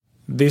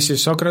This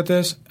is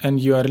Socrates, and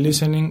you are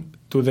listening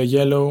to the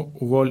Yellow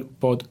Wall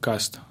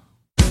podcast.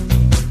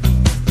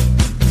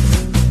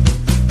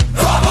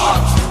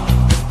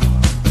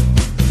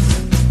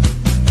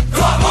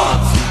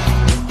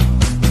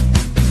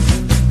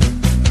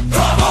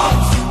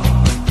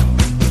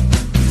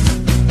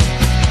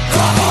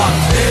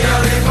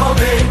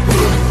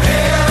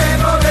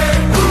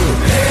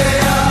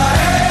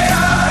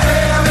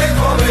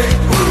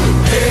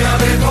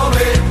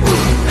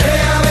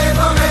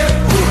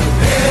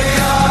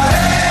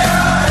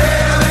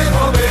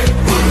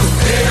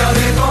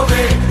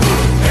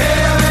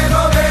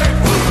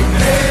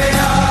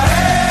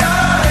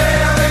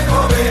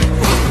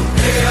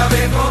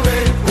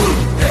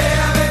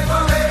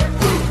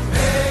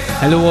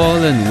 Hello all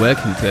and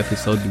welcome to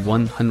episode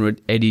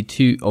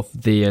 182 of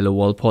the Yellow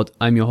Wall Pod.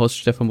 I'm your host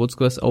Stefan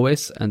Butzko as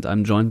always, and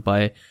I'm joined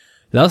by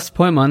Lars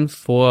Pollmann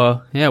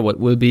for what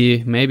will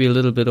be maybe a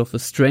little bit of a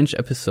strange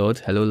episode.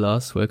 Hello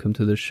Lars, welcome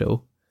to the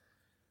show.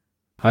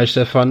 Hi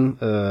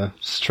Stefan,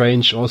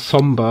 strange or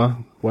somber,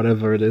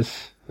 whatever it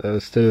is,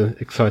 still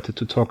excited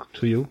to talk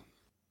to you.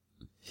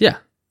 Yeah,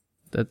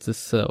 that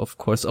is of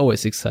course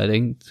always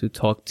exciting to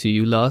talk to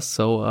you Lars.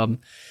 So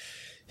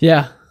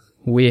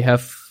we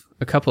have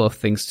a couple of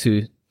things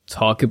to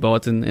talk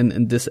about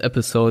in this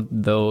episode,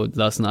 though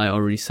Lars and I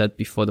already said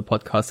before the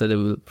podcast that it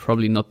will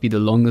probably not be the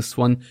longest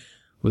one.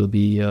 We'll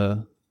be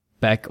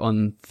back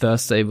on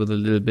Thursday with a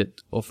little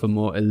bit of a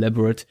more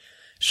elaborate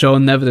show.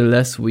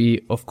 Nevertheless,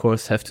 we of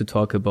course have to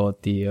talk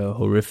about the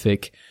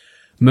horrific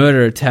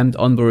murder attempt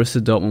on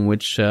Borussia Dortmund,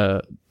 which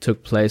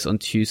took place on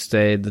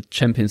Tuesday, the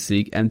Champions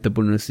League and the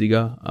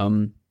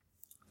Bundesliga.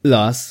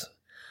 Lars,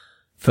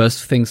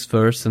 first things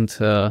first, and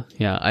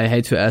I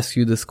hate to ask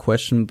you this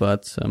question,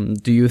 but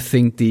do you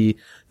think the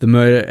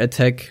murder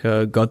attack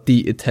got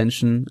the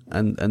attention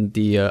and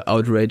the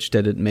outrage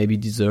that it maybe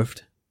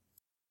deserved?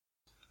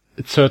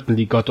 It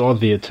certainly got all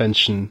the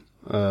attention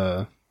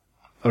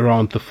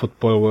around the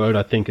football world.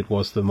 I think it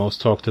was the most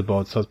talked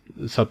about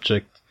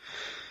subject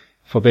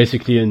for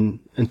basically an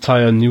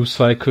entire news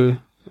cycle,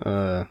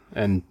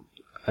 and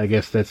I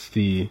guess that's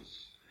the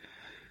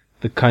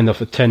kind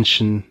of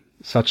attention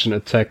such an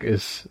attack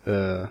is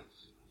the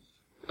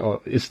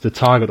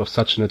target of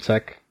such an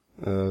attack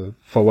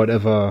for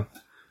whatever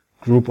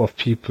group of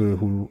people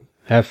who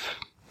have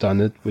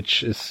done it,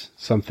 which is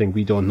something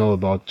we don't know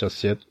about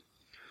just yet.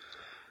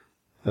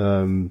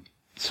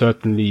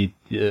 Certainly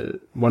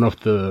one of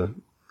the,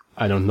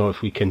 I don't know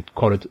if we can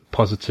call it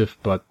positive,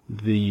 but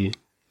the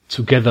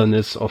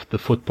togetherness of the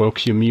football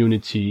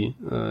community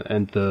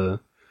and the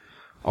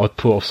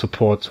outpour of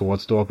support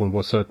towards Dortmund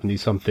was certainly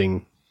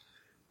something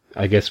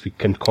I guess we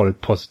can call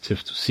it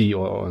positive to see,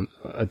 or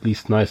at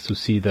least nice to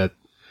see that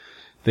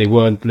they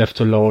weren't left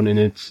alone in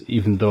it,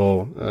 even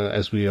though,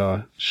 as we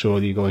are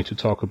surely going to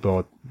talk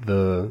about,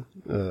 the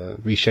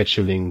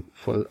rescheduling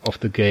of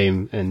the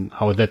game and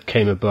how that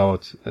came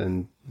about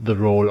and the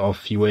role of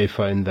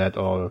UEFA in that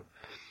all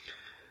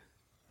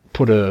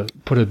put a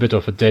bit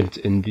of a dent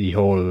in the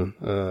whole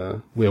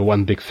we're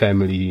one big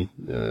family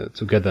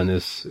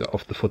togetherness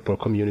of the football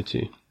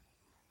community.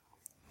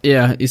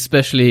 Yeah,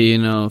 especially,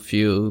 if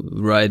you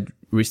write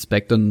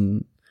respect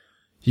on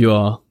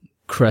your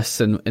crest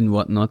and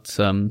whatnot,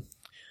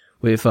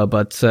 UEFA.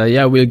 But,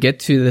 we'll get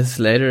to this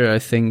later. I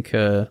think,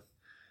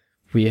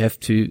 we have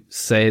to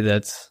say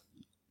that,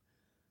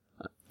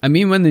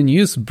 when the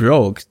news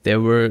broke,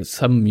 there were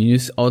some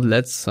news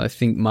outlets. I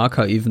think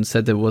Marca even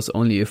said there was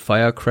only a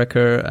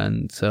firecracker,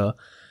 and,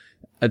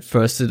 at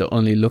first it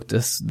only looked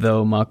as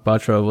though Marc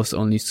Bartra was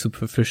only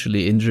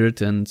superficially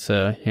injured, and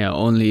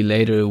only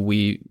later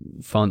we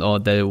found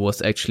out that it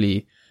was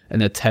actually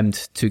an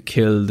attempt to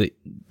kill the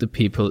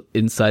people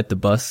inside the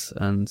bus,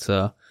 and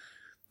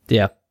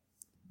the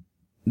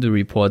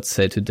reports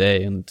say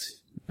today, and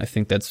I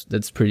think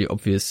that's pretty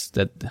obvious,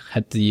 that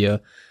had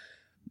the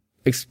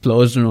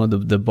explosion or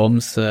the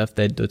bombs, if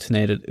they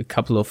detonated a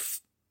couple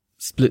of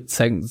split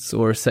seconds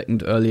or a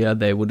second earlier,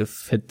 they would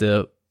have hit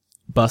the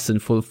bus in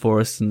full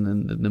force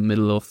in the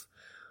middle of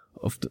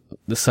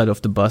the side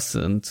of the bus,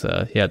 and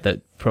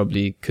that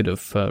probably could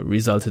have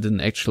resulted in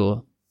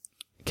actual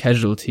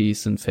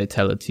casualties and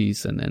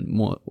fatalities and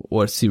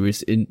more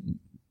serious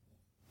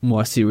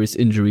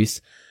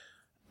injuries,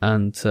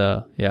 and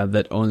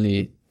that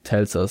only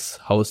tells us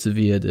how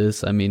severe it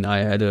is. I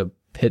had a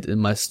pit in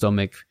my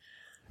stomach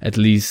at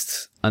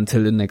least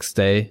until the next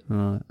day.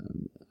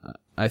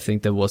 I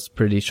think that was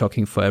pretty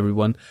shocking for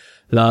everyone.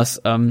 Lars,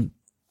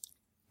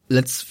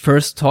 let's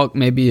first talk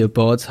maybe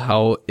about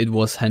how it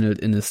was handled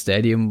in the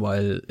stadium,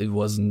 while it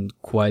wasn't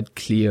quite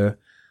clear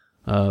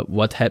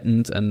what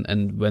happened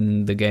and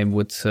when the game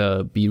would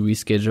be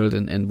rescheduled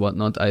and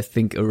whatnot. I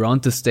think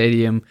around the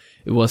stadium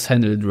it was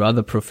handled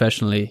rather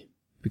professionally,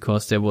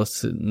 because there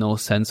was no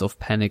sense of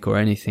panic or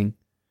anything.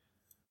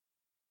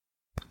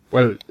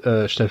 Well,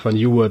 Stefan,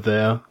 you were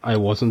there. I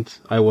wasn't.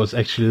 I was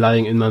actually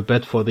lying in my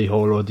bed for the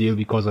whole ordeal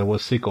because I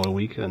was sick all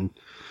week, and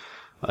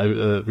I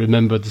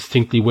remember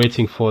distinctly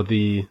waiting for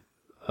the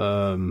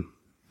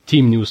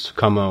team news to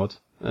come out,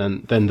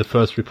 And then the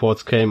first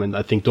reports came, and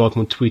I think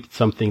Dortmund tweeted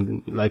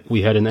something like,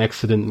 we had an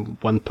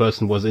accident, one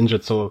person was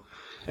injured, so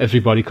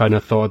everybody kind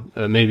of thought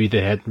maybe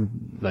they had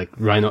like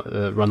run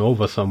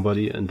over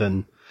somebody. And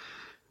then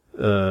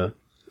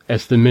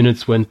as the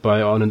minutes went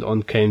by, on and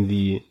on came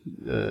the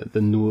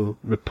new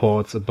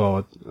reports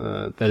about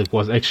that it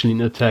was actually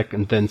an attack,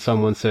 and then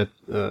someone said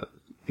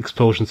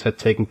explosions had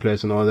taken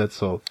place and all that.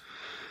 So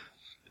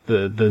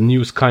the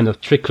news kind of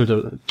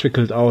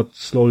trickled out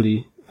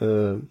slowly.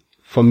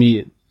 For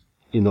me,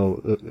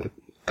 a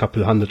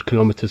couple 100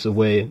 kilometers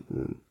away,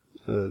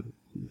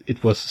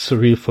 it was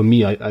surreal for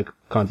me. I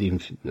can't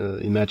even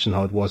imagine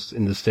how it was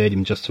in the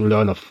stadium just to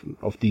learn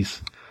of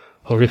these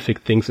horrific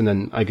things. And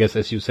then I guess,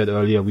 as you said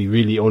earlier, we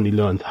really only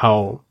learned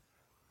how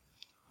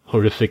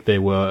horrific they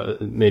were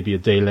maybe a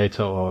day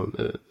later or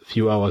a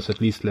few hours at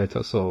least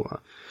later. So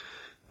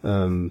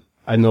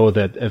I know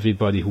that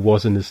everybody who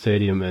was in the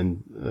stadium,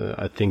 and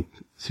I think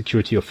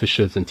security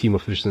officials and team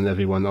officials and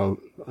everyone,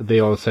 they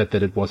all said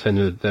that it was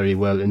handled very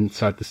well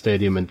inside the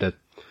stadium, and that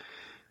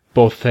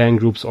both fan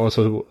groups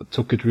also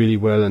took it really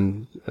well.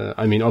 And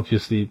I mean,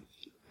 obviously,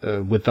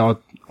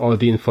 without all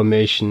the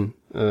information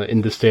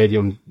in the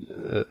stadium,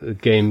 a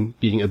game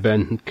being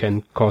abandoned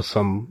can cause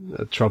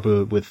some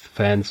trouble with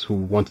fans who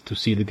wanted to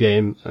see the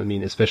game. I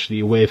mean, especially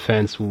away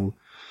fans who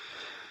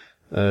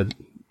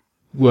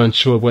weren't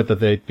sure whether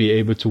they'd be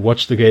able to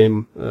watch the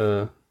game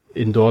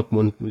in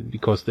Dortmund,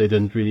 because they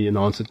didn't really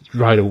announce it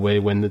right away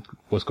when it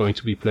was going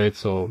to be played.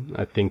 So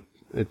I think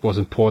it was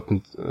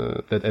important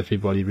that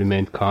everybody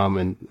remained calm,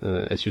 and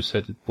as you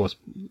said,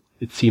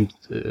 it seemed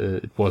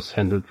it was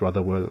handled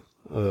rather well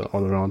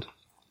all around.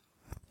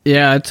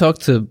 Yeah, I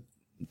talked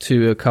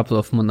to a couple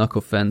of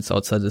Monaco fans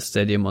outside the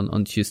stadium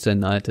on Tuesday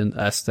night and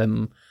asked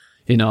them,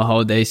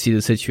 how they see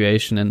the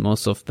situation, and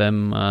most of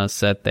them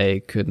said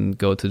they couldn't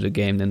go to the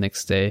game the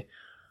next day,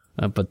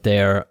 but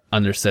they're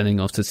understanding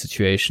of the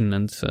situation.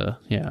 And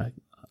I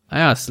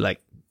asked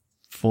like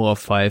 4 or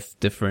 5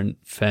 different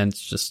fans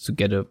just to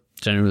get a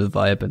general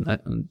vibe,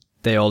 and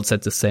they all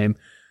said the same.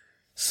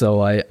 So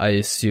I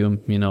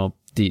assume,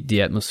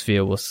 the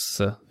atmosphere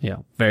was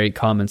very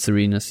calm and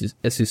serene, as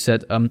you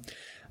said.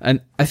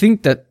 And I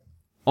think that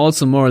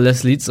also more or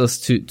less leads us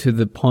to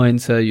the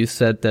point you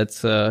said that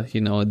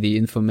the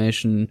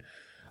information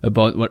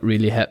about what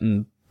really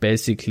happened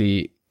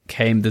basically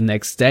came the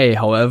next day.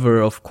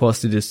 However, of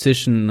course, the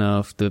decision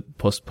of the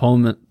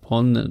postponement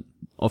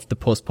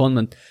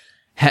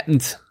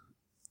happened,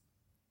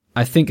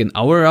 I think, an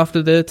hour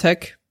after the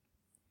attack,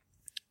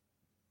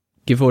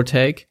 give or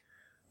take.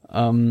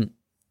 And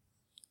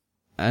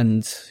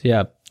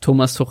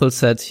Thomas Tuchel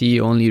said he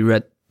only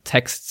read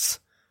texts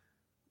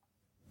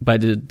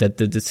that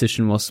the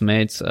decision was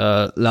made.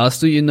 Lars,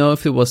 do you know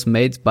if it was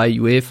made by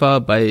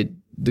UEFA, by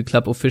the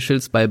club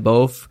officials, by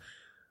both?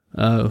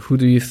 Who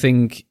do you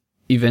think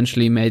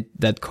eventually made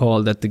that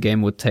call that the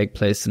game would take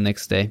place the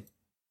next day?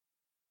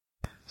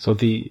 So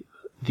the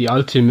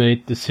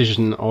ultimate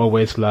decision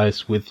always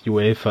lies with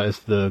UEFA as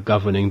the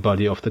governing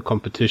body of the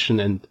competition,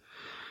 and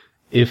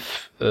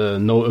if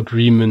no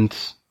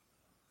agreement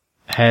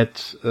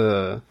had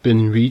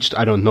been reached,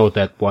 I don't know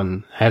that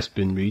one has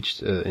been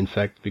reached, in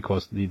fact,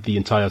 because the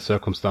entire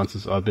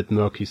circumstances are a bit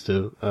murky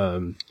still.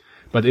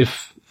 But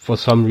if for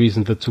some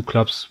reason the two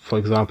clubs, for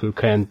example,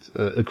 can't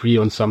agree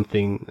on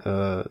something,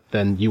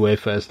 then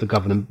UEFA as the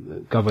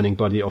governing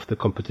body of the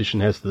competition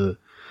has the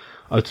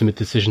ultimate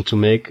decision to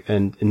make.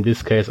 And in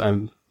this case,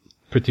 I'm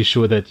pretty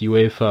sure that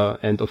UEFA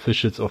and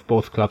officials of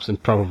both clubs,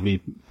 and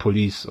probably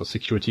police or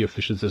security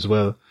officials as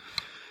well,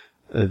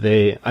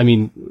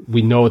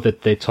 we know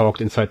that they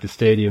talked inside the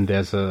stadium.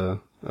 There's a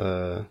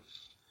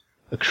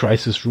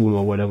crisis room,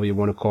 or whatever you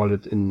want to call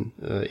it in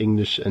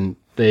English, and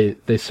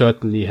they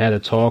certainly had a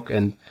talk.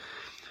 And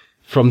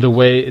from the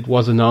way it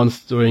was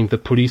announced during the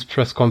police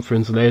press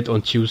conference late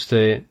on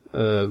Tuesday,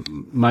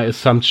 my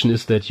assumption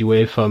is that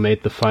UEFA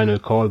made the final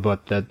call,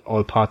 but that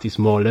all parties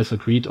more or less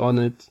agreed on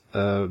it.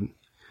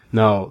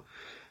 Now,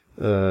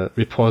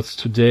 reports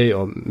today,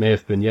 or may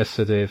have been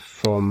yesterday,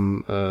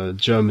 from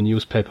German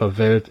newspaper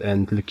Welt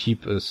and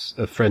L'Equipe,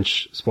 a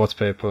French sports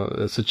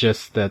paper,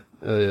 suggests that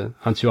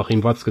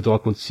Hans-Joachim Watzke,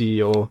 Dortmund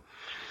CEO,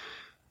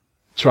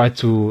 tried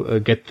to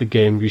get the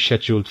game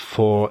rescheduled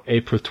for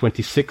April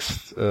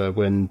 26th,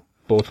 when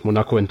both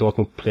Monaco and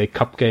Dortmund play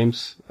cup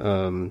games,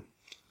 and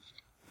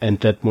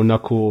that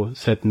Monaco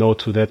said no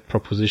to that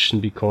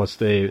proposition because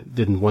they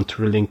didn't want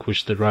to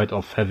relinquish the right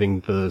of having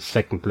the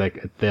second leg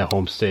at their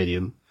home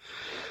stadium.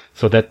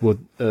 So that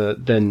would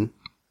then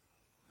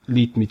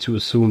lead me to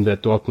assume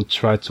that Dortmund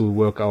tried to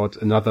work out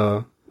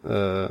another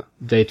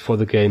date for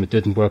the game. It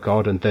didn't work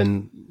out, and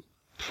then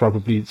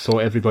probably so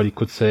everybody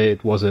could say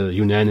it was a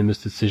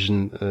unanimous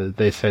decision.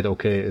 They said,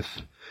 okay,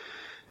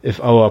 if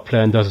our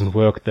plan doesn't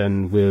work,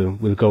 then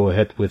we'll go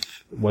ahead with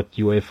what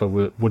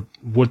UEFA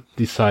would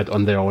decide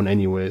on their own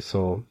anyway.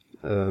 So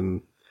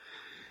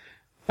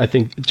I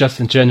think just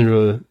in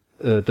general,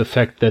 the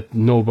fact that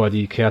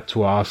nobody cared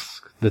to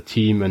ask the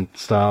team and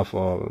staff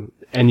or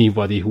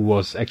anybody who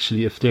was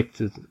actually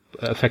affected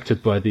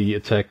by the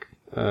attack,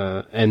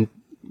 and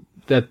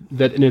that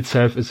in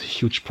itself is a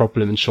huge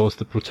problem and shows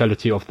the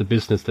brutality of the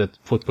business that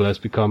football has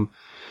become.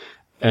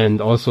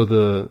 And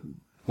also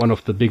one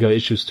of the bigger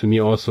issues to me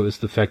also is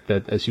the fact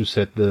that, as you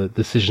said, the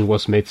decision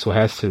was made so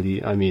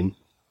hastily. I mean,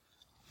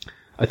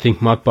 I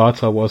think Mark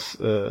Bartra was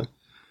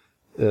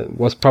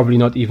probably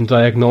not even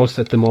diagnosed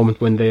at the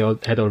moment when they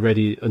had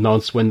already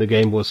announced when the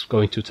game was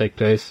going to take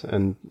place.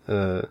 And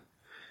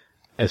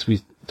as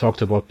we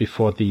talked about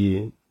before,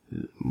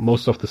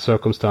 most of the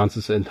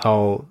circumstances and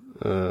how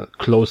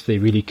close they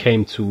really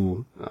came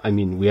to, I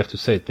mean, we have to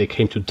say it, they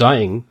came to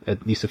dying,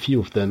 at least a few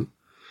of them.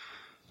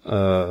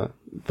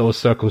 Those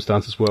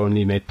circumstances were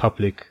only made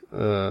public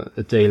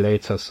a day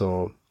later,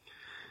 so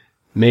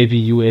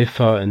maybe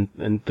UEFA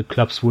and the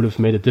clubs would have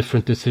made a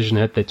different decision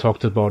had they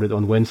talked about it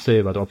on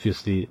Wednesday, but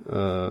obviously,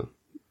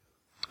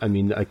 I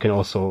mean, I can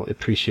also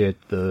appreciate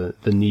the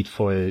need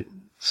for a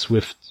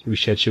swift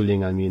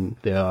rescheduling. I mean,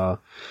 there are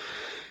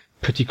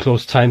pretty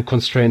close time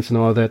constraints and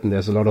all that, and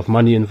there's a lot of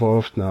money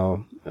involved.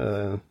 Now,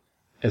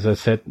 as I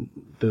said,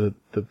 the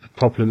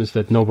problem is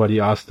that nobody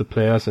asked the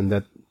players, and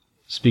that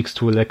speaks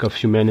to a lack of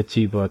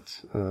humanity,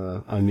 but,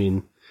 I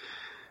mean,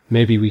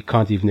 maybe we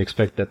can't even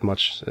expect that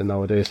much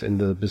nowadays in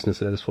the business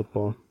that is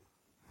football.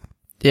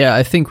 Yeah,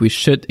 I think we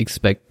should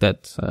expect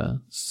that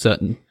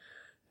certain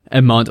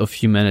amount of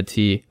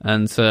humanity.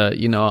 And,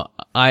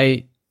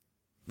 I,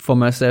 for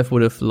myself,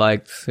 would have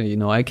liked,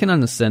 I can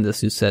understand,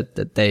 as you said,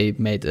 that they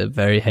made a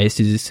very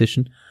hasty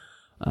decision.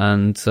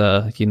 And,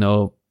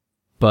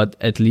 but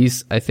at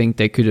least I think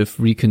they could have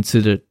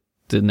reconsidered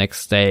the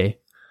next day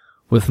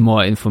with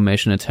more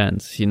information at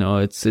hand.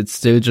 It's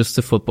still just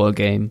a football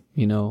game,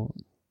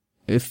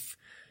 If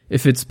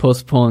it's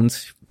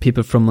postponed,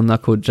 people from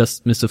Monaco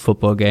just miss a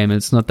football game.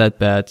 It's not that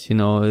bad.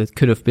 It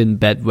could have been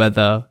bad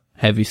weather,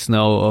 heavy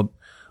snow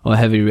or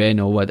heavy rain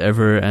or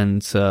whatever.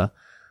 And,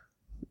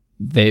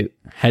 they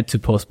had to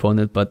postpone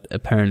it, but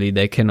apparently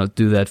they cannot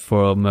do that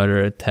for a murder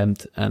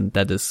attempt. And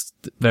that is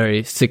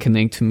very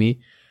sickening to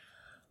me.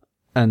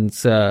 And,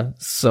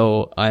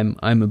 so I'm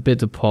a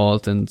bit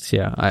appalled. And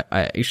yeah,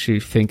 I actually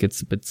think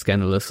it's a bit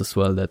scandalous as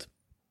well that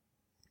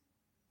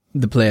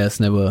the players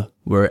never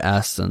were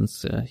asked, and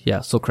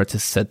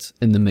Socrates said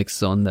in the mix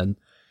zone then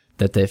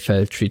that they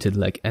felt treated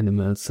like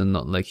animals and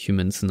not like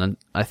humans, and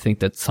I think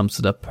that sums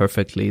it up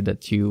perfectly,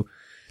 that you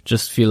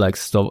just feel like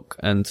stock.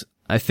 And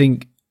I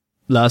think,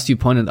 Lars, you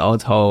pointed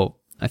out how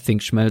I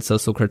think Schmelzer,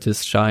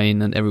 Socrates,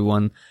 Schein and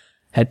everyone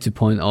had to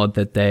point out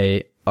that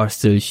they are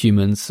still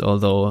humans,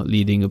 although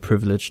leading a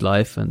privileged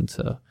life, and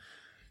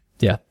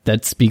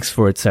that speaks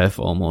for itself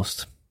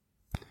almost.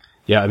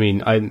 Yeah, I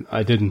mean,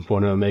 I didn't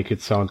want to make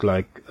it sound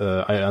like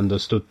I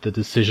understood the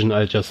decision.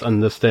 I just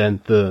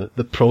understand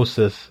the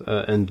process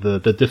and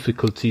the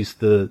difficulties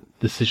the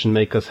decision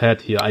makers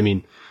had here. I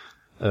mean,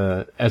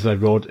 as I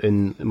wrote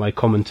in my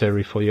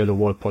commentary for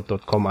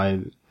yellowwallpod.com,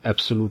 I'm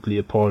absolutely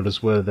appalled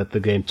as well that the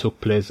game took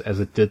place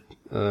as it did,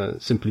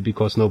 simply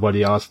because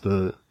nobody asked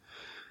the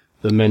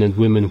men and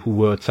women who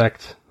were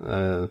attacked.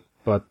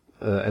 But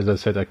as I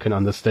said, I can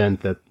understand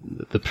that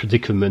the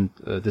predicament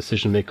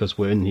decision makers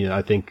were in here.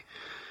 I think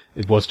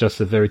it was just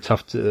a very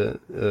tough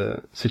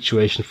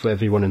situation for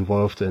everyone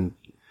involved. And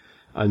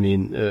I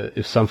mean,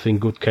 if something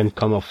good can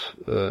come of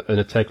an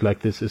attack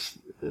like this,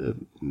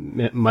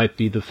 might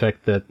be the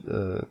fact that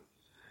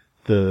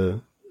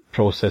the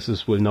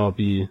processes will now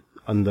be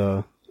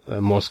under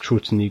more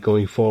scrutiny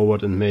going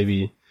forward, and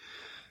maybe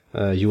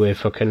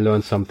UEFA can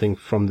learn something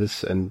from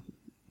this and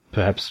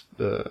perhaps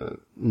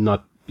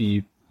not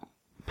be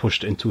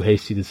pushed into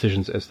hasty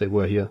decisions as they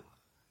were here.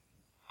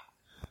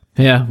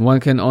 Yeah, one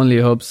can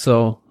only hope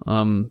so,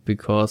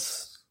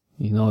 because,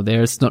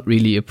 there's not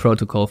really a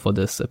protocol for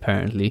this,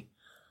 apparently.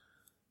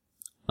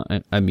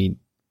 I mean,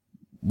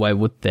 why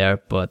would there?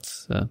 But,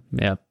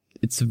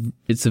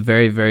 it's a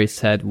very, very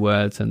sad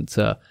world. And,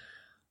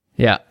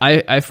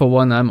 I, for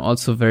one, I'm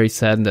also very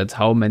saddened at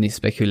how many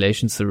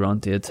speculations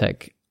around the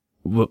attack,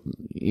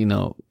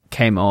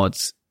 came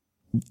out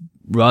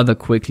rather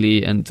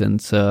quickly and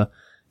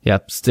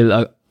still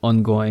are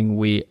ongoing.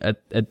 We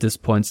at this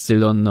point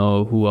still don't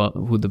know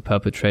who the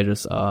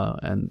perpetrators are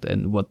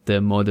and what their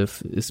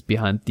motive is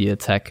behind the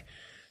attack.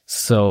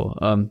 So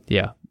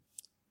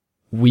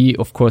we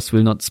of course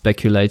will not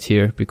speculate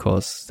here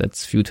because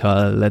that's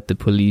futile. Let the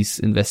police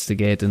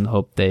investigate and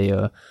hope they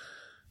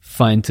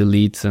find the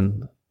leads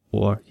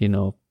or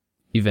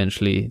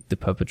eventually the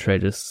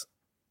perpetrators.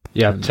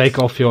 Yeah, take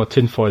off your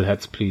tinfoil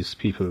hats, please,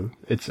 people.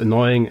 It's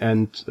annoying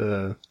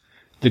and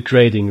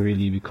degrading,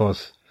 really,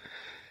 because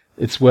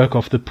it's work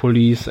of the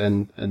police,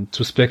 and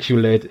to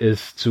speculate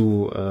is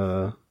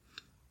to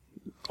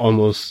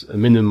almost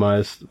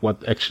minimize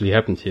what actually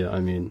happened here. I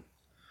mean,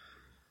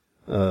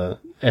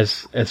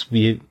 as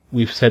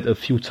we've said a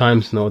few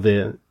times now,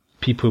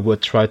 people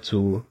tried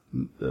to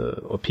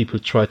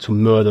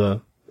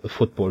murder a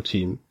football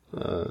team,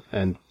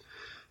 and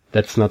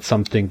that's not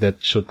something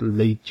that should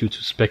lead you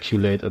to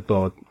speculate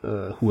about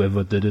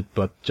whoever did it,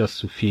 but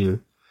just to feel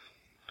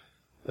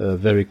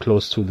very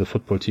close to the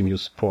football team you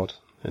support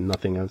and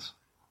nothing else.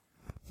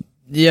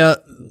 Yeah,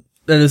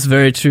 That is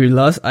very true.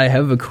 Lars, I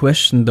have a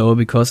question though,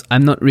 because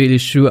I'm not really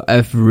sure.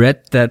 I've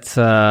read that,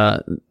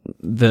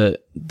 the,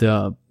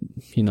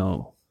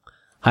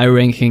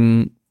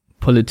 high-ranking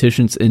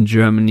politicians in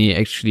Germany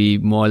actually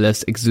more or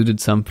less exuded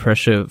some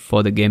pressure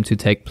for the game to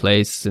take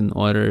place in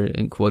order,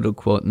 in quote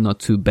unquote, not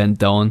to bend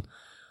down,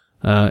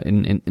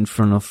 in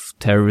front of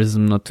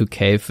terrorism, not to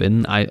cave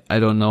in. I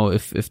don't know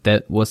if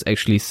that was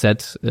actually said,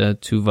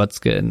 to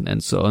Watzke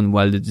and so on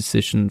while the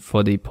decision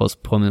for the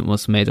postponement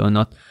was made or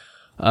not.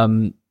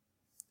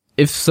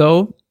 If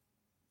so,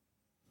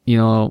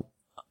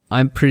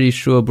 I'm pretty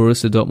sure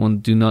Borussia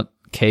Dortmund do not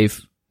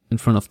cave in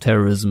front of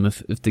terrorism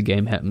if the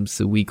game happens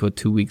a week or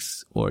 2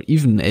 weeks or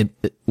even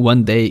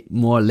one day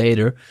more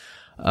later.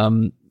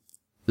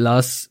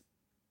 Lars,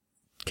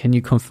 can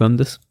you confirm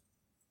this?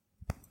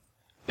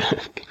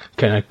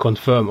 Can I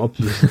confirm?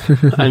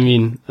 Obviously. I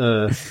mean,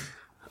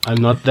 I'm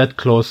not that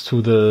close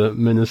to the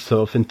Minister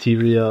of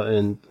Interior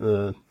and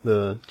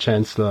the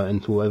Chancellor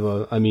and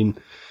whoever. I mean,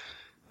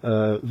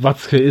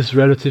 Watzke is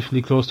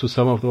relatively close to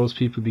some of those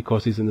people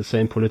because he's in the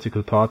same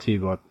political party,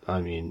 but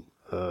I mean,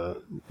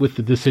 with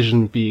the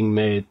decision being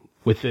made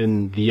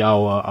within the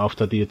hour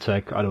after the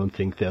attack, I don't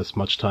think there's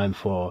much time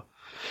for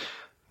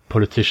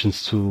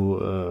politicians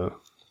to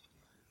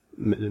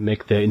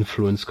make their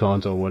influence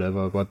count or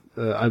whatever. But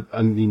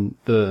I mean,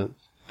 the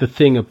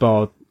thing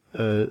about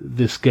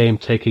this game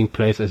taking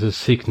place as a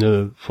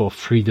signal for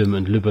freedom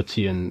and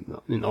liberty and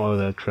all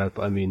that crap,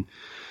 I mean,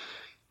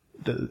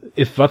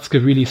 if Watzke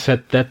really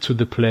said that to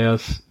the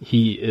players,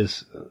 he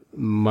is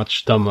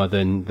much dumber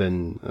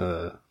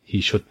than he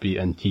should be,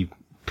 and he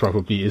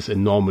probably is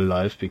in normal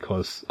life,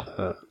 because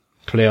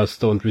players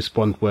don't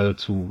respond well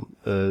to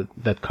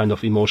that kind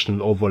of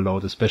emotional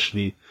overload,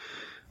 especially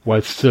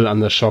while still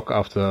under shock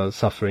after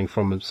suffering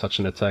from such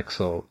an attack.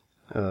 So,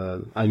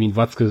 I mean,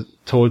 Watzke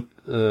told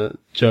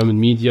German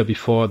media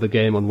before the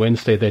game on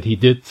Wednesday that he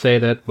did say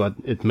that, but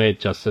it may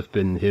just have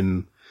been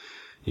him,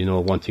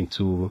 wanting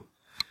to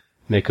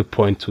make a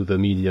point to the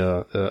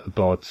media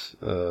about,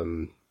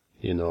 the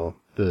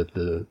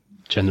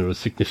general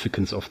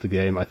significance of the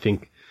game. I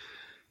think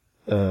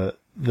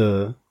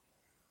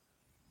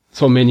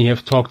so many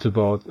have talked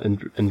about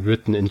and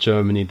written in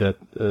Germany that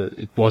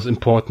it was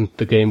important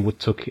the game would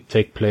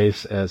take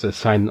place as a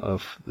sign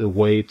of the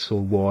way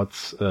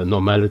towards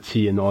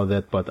normality and all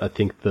that. But I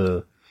think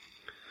the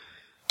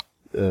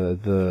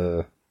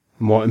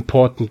more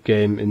important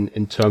game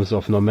in terms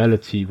of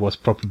normality was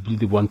probably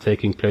the one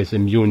taking place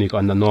in Munich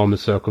under normal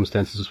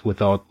circumstances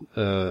without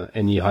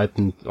any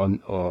heightened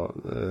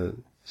or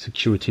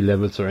security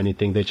levels or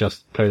anything. They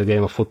just played a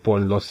game of football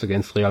and lost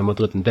against Real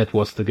Madrid, and that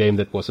was the game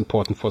that was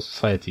important for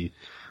society.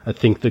 I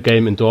think the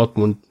game in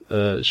Dortmund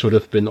should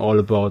have been all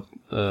about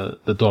the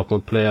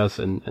Dortmund players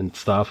and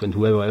staff and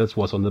whoever else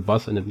was on the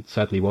bus, and it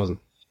sadly wasn't.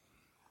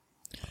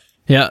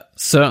 Yeah,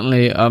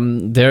 certainly.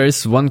 There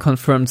is one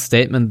confirmed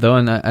statement though,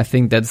 and I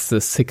think that's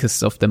the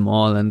sickest of them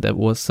all, and that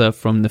was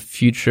from the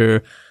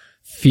future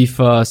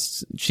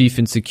FIFA chief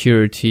in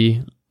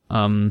security.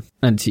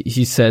 And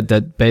he said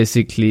that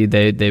basically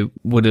they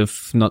would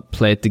have not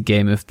played the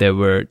game if there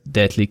were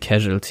deadly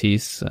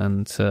casualties.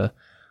 And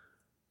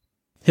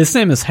his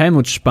name is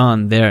Helmut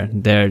Spahn.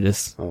 There it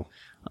is. Oh.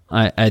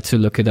 I had to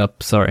look it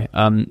up. Sorry.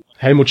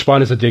 Helmut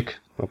Spahn is a dick.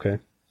 Okay.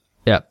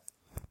 Yeah.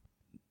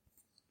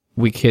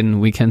 We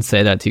can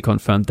say that he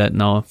confirmed that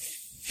now.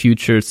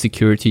 Future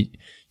security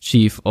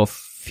chief of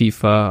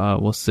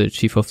FIFA was the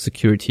chief of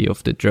security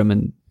of the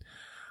German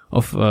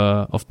of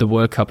the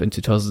World Cup in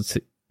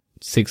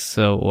 2006,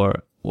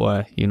 or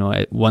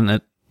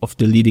one of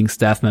the leading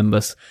staff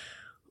members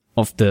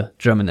of the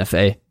German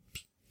FA.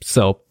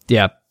 So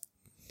yeah,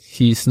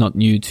 he's not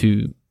new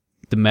to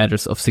the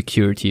matters of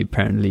security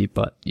apparently,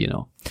 but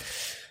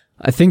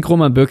I think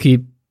Roman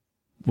Bürki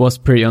was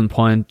pretty on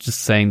point, just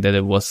saying that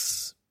it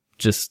was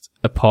just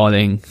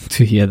appalling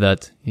to hear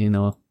that,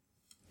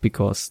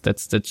 because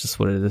that's just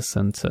what it is.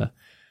 And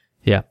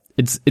yeah,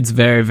 it's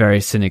very,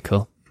 very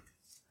cynical.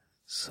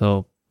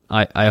 So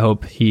I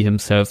hope he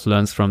himself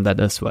learns from that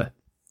as well.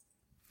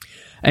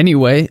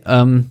 Anyway,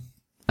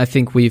 I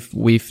think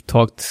we've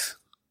talked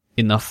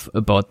enough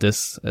about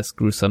this, as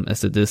gruesome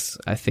as it is.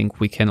 I think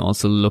we can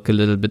also look a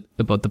little bit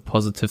about the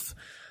positive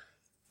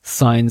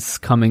signs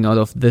coming out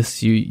of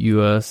this.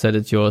 You said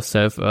it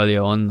yourself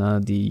earlier on,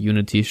 the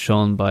unity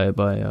shown by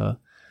the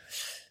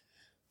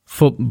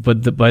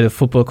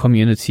football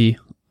community.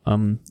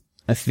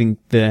 I think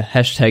the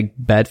hashtag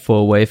bad for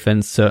away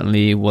fans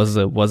certainly was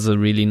a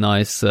really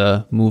nice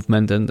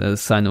movement and a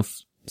sign of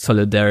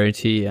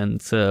solidarity,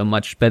 and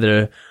much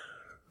better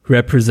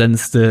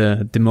represents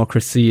the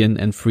democracy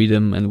and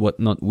freedom and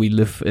whatnot we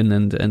live in,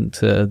 and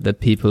that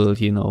people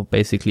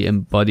basically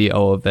embody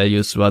our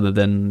values rather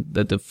than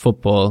that the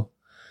football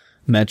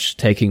match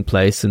taking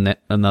place in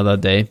another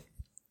day.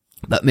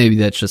 But maybe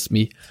that's just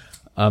me.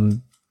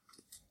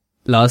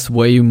 Lars,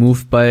 were you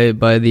moved by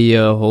the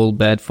whole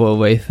bad for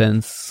away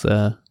fans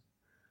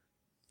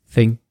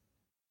thing?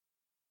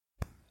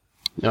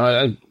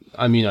 No,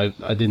 I mean,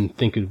 I didn't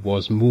think it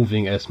was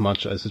moving as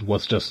much as it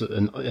was just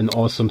an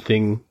awesome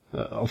thing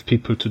of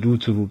people to do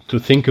to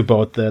think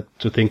about that,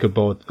 to think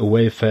about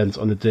away fans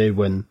on a day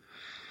when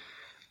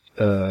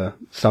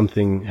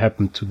something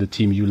happened to the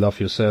team you love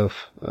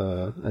yourself,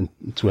 and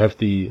to have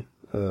the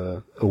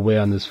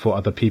awareness for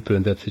other people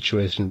in that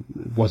situation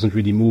wasn't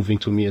really moving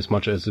to me as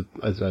much as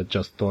I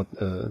just thought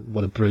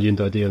what a brilliant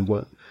idea and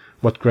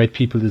what great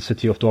people the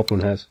city of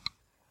Dortmund has.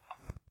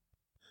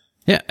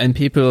 Yeah, and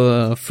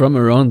people from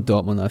around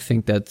Dortmund, I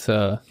think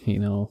that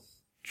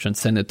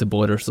transcended the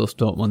borders of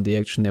Dortmund. The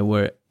action, there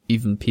were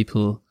even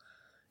people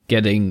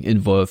getting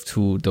involved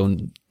who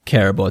don't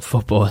care about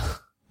football.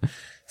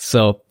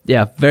 So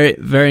yeah, very,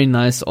 very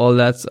nice, all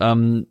that.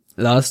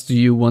 Lars, do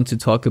you want to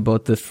talk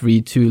about the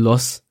 3-2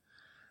 loss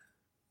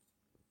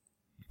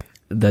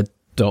that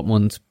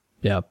Dortmund,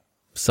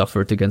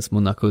 suffered against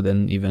Monaco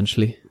then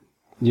eventually?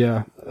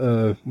 Yeah,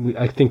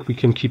 I think we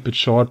can keep it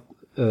short.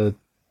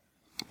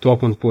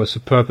 Dortmund were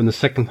superb in the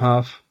second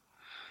half.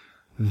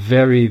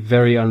 Very,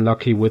 very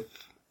unlucky with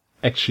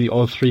actually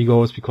all 3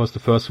 goals, because the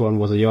first one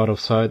was a yard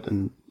offside,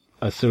 and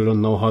I still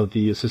don't know how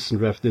the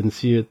assistant ref didn't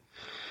see it.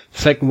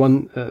 Second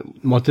one,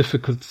 more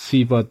difficult to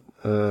see, but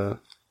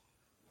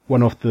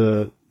one of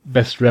the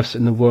best refs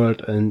in the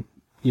world, and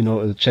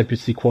a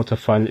Champions League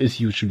quarterfinal is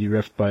usually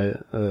refed by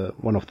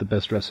one of the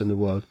best refs in the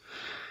world.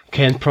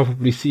 Can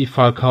probably see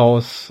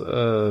Falcao's,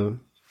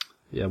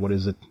 what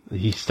is it?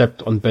 He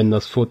stepped on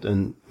Bender's foot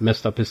and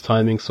messed up his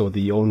timing, so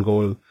the own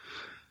goal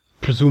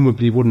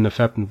presumably wouldn't have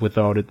happened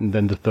without it. And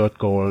then the third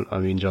goal,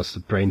 just a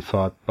brain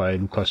fart by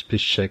Lukas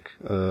Piszczek.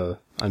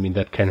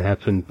 That can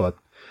happen, but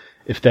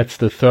if that's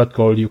the third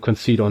goal you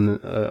concede on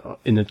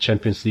in a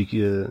Champions League,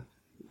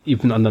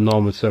 even under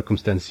normal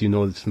circumstances,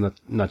 it's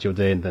not your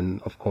day. And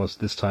then, of course,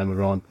 this time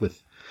around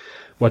with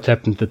what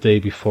happened the day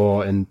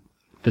before and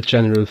the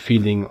general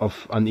feeling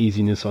of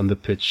uneasiness on the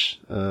pitch,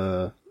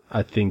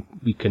 I think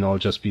we can all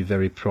just be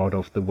very proud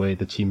of the way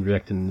the team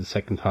reacted in the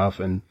second half.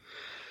 And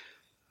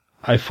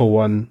I, for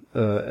one,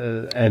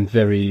 am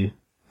very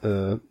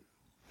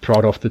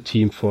proud of the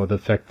team for the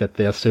fact that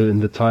they are still in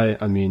the tie.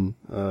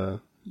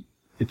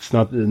 It's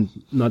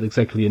not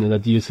exactly an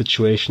ideal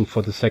situation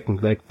for the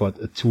second leg, but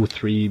a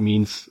 2-3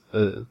 means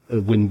a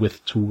win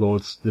with 2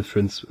 goals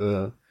difference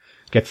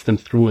gets them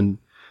through. And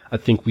I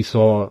think we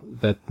saw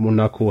that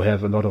Monaco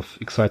have a lot of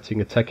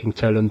exciting attacking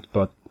talent,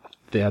 but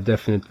they are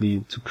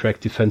definitely to crack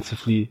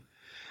defensively.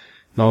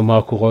 Now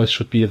Marco Reus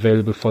should be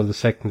available for the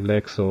second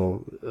leg,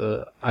 so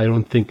I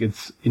don't think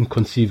it's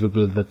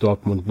inconceivable that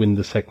Dortmund win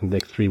the second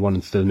leg 3-1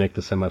 and still make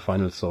the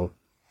semifinals. So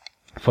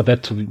for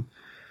that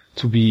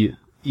to be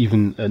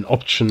even an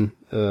option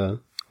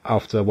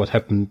after what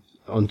happened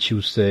on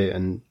Tuesday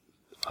and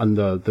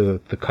under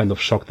the kind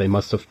of shock they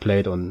must have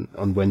played on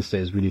Wednesday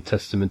is really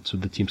testament to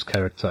the team's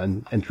character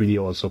and really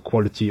also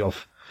quality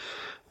of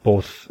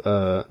both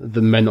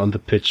the men on the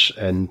pitch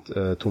and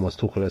Thomas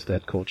Tuchel as the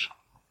head coach.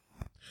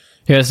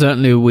 Yeah,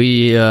 certainly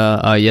we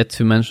are yet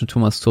to mention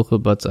Thomas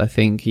Tuchel, but I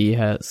think he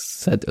has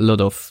said a lot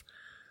of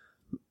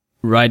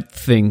right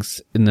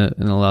things in the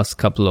last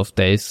couple of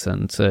days,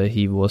 and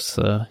he was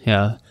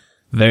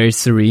very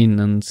serene,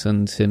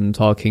 and him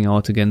talking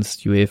out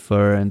against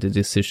UEFA and the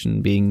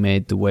decision being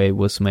made the way it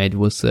was made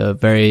was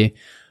very,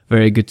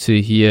 very good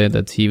to hear,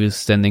 that he was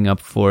standing up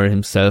for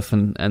himself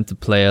and the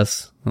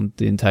players and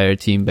the entire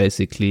team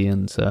basically,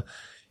 and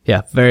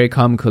very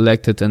calm,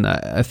 collected, and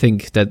I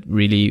think that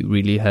really,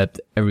 really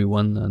helped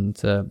everyone. And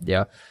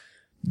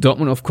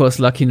Dortmund, of course,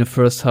 lucky in the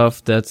first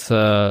half that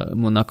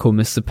Monaco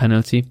missed the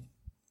penalty,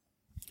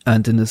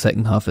 and in the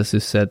second half, as you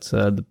said,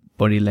 the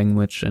body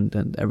language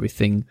and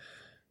everything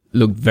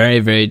looked very,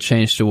 very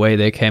changed. The way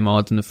they came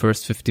out in the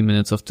first 50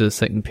 minutes of the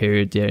second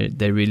period,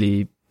 they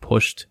really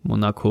pushed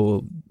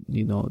Monaco,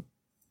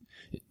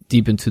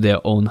 deep into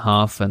their own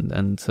half,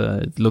 and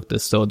it looked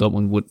as though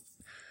Dortmund would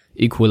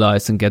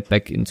equalize and get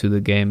back into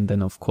the game.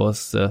 Then, of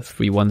course,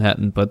 3-1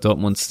 happened, but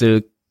Dortmund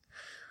still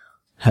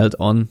held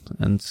on,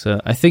 and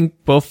I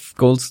think both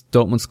goals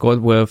Dortmund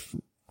scored were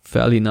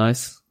fairly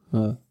nice.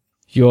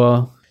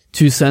 Your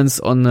 2 cents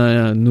on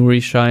Nuri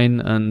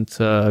Sahin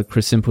and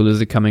Christian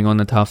Pulisic coming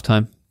on at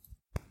halftime?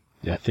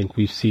 Yeah, I think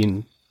we've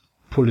seen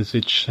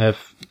Pulisic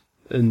have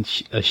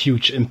a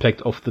huge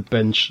impact off the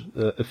bench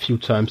a few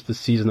times this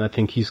season. I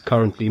think he's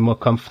currently more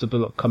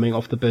comfortable coming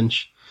off the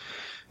bench,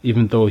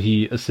 even though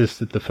he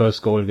assisted the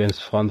first goal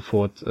against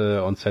Frankfurt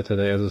on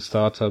Saturday as a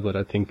starter. But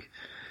I think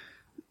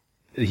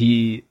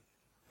he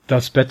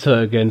does better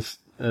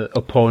against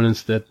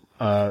opponents that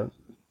are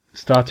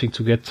starting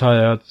to get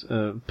tired.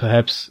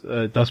 Perhaps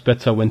does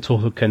better when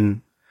Tuchel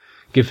can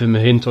give him a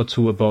hint or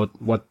two about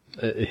what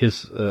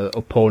his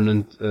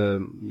opponent,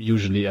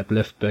 usually at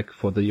left back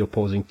for the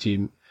opposing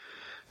team,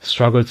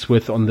 struggles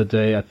with on the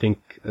day. I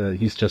think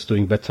he's just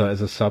doing better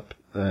as a sub,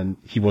 and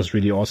he was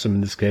really awesome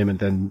in this game. And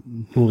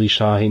then Nuri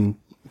Sahin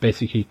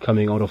basically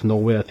coming out of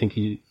nowhere. I think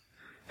he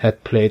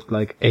had played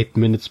like 8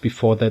 minutes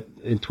before that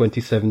in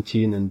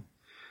 2017 and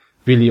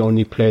really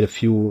only played a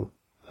few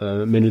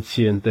minutes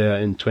here and there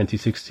in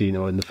 2016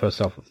 or in the first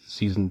half of the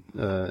season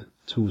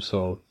too.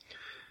 So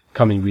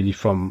coming really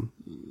from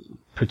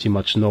pretty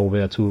much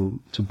nowhere to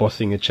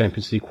bossing a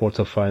Champions League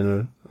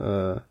quarterfinal,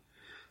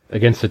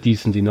 against a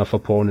decent enough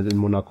opponent in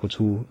Monaco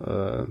too,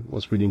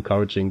 was really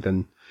encouraging.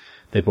 Then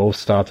they both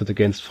started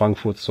against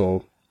Frankfurt,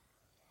 so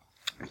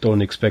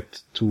don't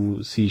expect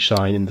to see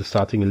Şahin in the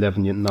starting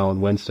 11 yet now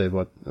on Wednesday,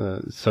 but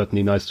it's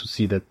certainly nice to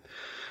see that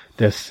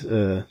there's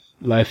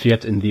life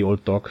yet in the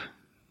old dog.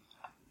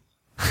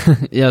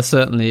 Yeah,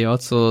 certainly.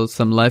 Also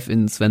some life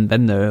in Sven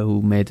Bender,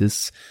 who made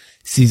his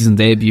season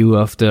debut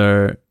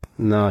after...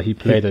 Nah, he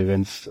played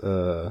against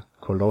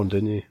Cologne,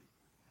 didn't he?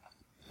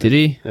 Did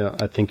he? Yeah,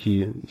 I think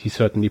he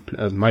certainly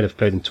might have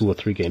played in 2 or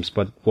 3 games,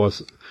 but it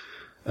was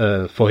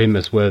for him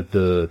as well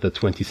the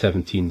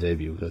 2017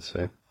 debut, let's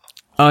say.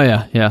 Oh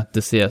yeah.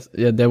 Yes.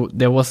 Yeah,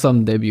 there was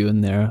some debut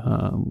in there.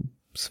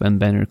 Sven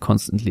Bender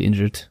constantly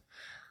injured.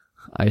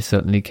 I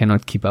certainly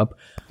cannot keep up.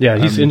 Yeah,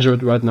 he's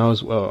injured right now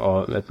as well,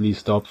 or at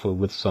least doubtful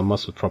with some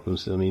muscle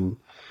problems. I mean,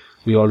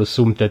 we all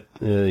assumed that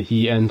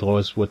he and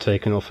Reus were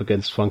taken off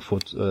against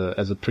Frankfurt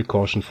as a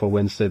precaution for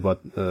Wednesday,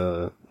 but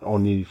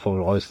only for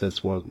Reus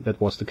that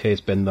was the case.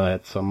 Bender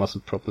had some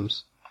muscle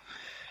problems.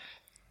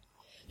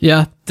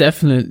 Yeah,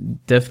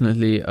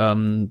 definitely.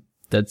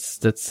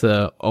 That's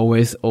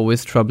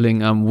always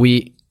troubling.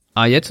 We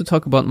are yet to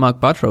talk about Marc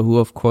Bartra, who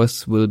of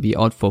course will be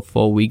out for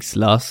 4 weeks.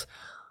 Lars,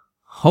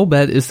 how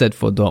bad is that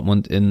for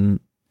Dortmund in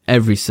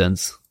every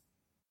sense?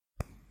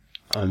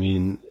 I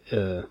mean,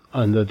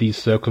 under these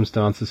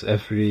circumstances,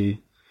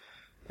 every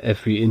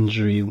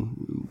injury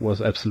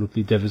was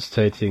absolutely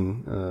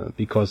devastating,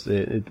 because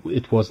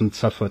it wasn't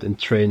suffered in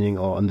training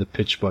or on the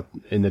pitch, but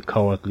in a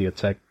cowardly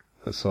attack.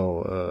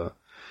 So,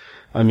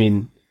 I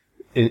mean,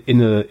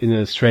 in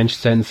a strange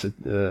sense,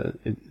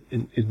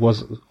 it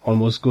was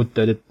almost good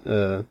that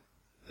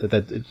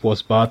it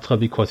was Bartra,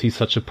 because he's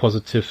such a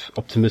positive,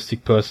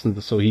 optimistic person.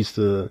 So he's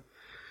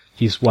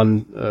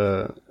one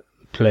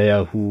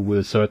player who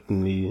will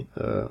certainly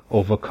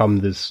overcome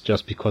this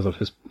just because of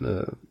his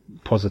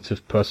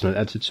positive personal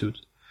attitude.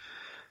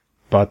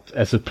 But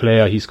as a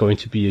player, he's going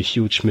to be a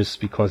huge miss,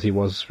 because he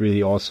was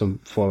really awesome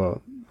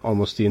for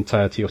almost the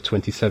entirety of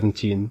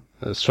 2017.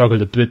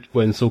 Struggled a bit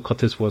when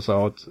Sokratis was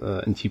out,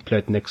 and he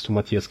played next to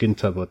Matthias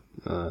Ginter, but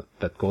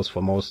that goes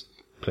for most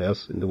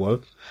players in the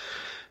world.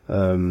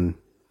 And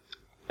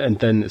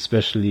then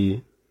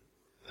especially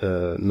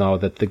now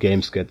that the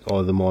games get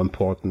all the more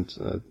important,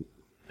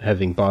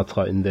 having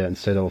Bartra in there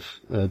instead of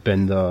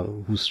Bender,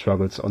 who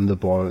struggles on the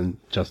ball and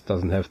just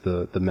doesn't have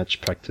the match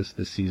practice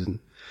this season,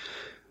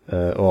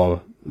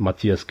 or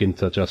Matthias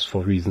Ginter, just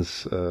for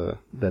reasons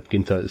that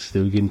Ginter is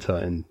still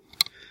Ginter and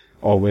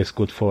always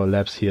good for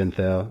laps here and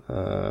there.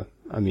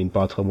 I mean,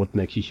 Bartra would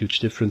make a huge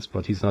difference,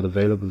 but he's not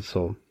available,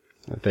 so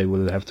they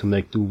will have to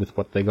make do with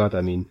what they got.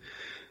 I mean,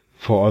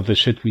 for all the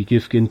shit we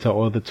give Ginter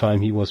all the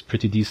time, he was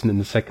pretty decent in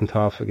the second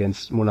half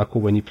against Monaco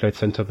when he played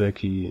centre back.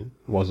 He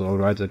was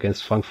alright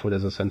against Frankfurt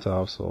as a centre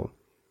half, so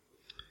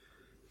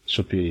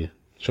should be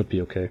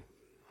okay.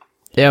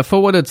 Yeah,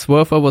 for what it's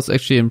worth, I was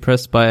actually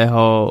impressed by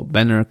how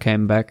Benner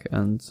came back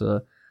and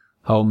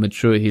how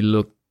mature he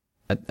looked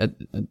at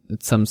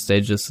some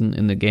stages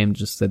in the game.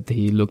 Just that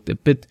he looked a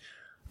bit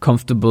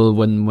comfortable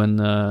when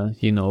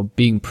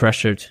being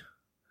pressured.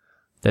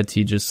 That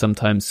he just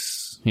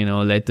sometimes,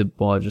 let the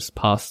ball just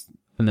pass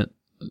an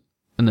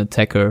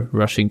attacker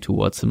rushing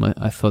towards him.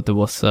 I thought it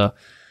was,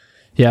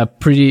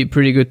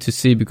 pretty good to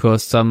see,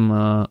 because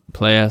some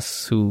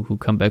players who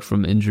come back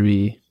from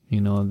injury,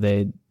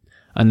 they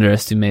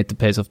underestimate the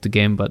pace of the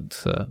game.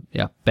 But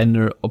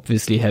Bender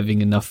obviously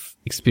having enough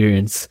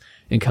experience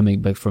in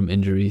coming back from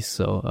injuries.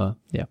 So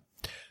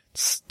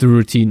it's the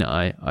routine,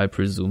 I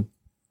presume.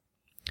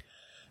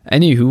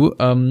 Anywho,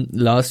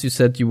 Lars, you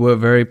said you were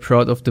very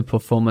proud of the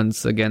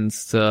performance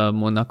against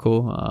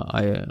Monaco.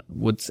 I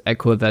would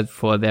echo that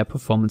for their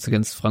performance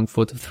against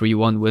Frankfurt, a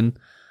 3-1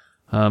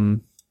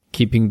 win,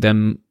 keeping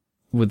them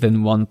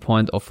within 1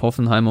 point of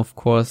Hoffenheim, of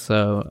course.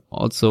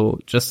 Also,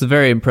 just a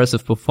very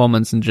impressive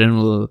performance in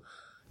general,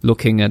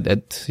 looking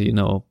at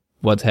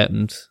what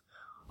happened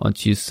on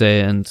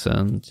Tuesday and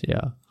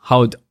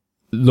how it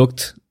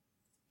looked.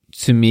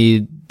 To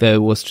me,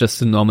 there was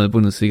just a normal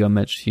Bundesliga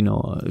match.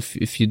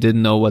 If you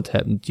didn't know what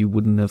happened, you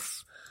wouldn't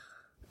have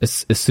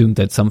assumed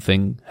that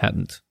something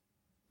happened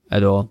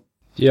at all.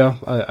 Yeah,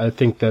 I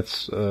think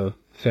that's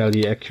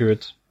fairly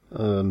accurate.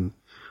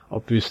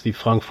 Obviously,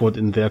 Frankfurt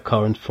in their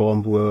current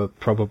form were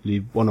probably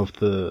one of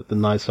the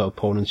nicer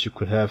opponents you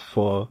could have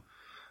for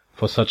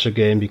such a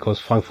game, because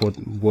Frankfurt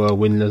were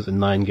winless in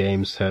 9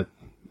 games, had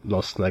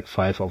lost like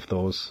 5 of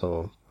those,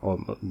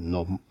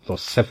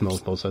 lost 7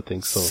 of those, I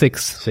think. So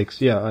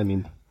 6. Yeah, I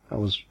mean, I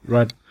was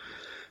right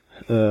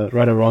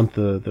around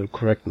the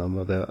correct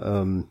number there.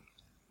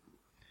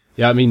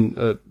 I mean,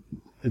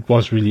 it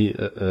was really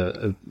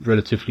a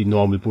relatively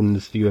normal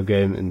Bundesliga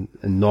game,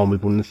 and normal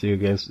Bundesliga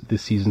games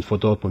this season for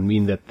Dortmund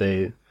mean that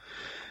they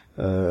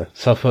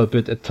suffer a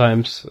bit at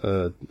times.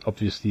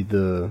 Obviously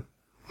the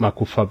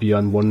Marco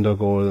Fabian wonder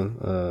goal,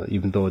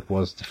 even though it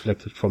was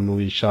deflected from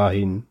Nuri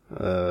Şahin.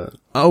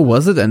 Oh,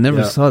 was it? I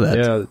never saw that.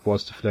 Yeah, it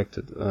was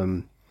deflected.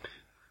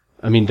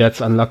 I mean, that's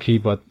unlucky,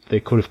 but they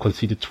could have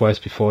conceded twice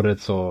before that,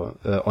 so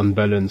on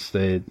balance,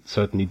 they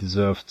certainly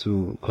deserve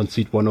to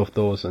concede one of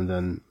those, and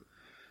then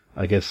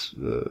I guess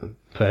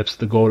perhaps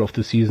the goal of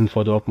the season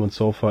for Dortmund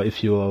so far,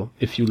 if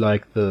you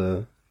like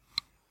the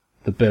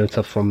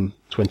belter from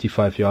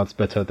 25 yards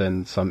better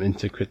than some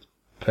intricate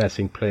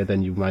passing play,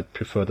 then you might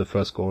prefer the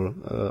first goal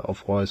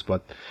of Reus,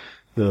 but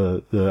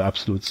the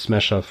absolute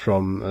smasher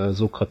from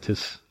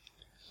Sokratis,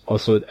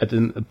 also at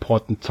an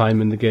important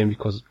time in the game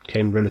because it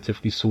came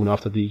relatively soon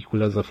after the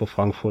equalizer for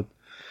Frankfurt.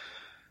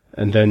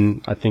 And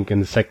then I think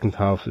in the second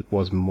half it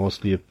was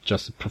mostly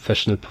just a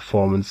professional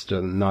performance,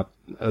 not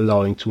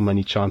allowing too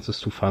many chances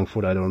to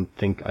Frankfurt. I don't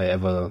think I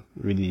ever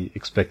really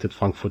expected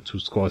Frankfurt to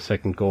score a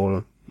second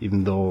goal,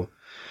 even though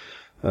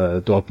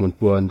Dortmund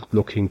weren't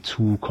looking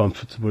too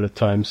comfortable at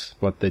times,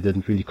 but they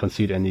didn't really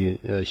concede any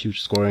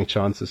huge scoring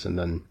chances. And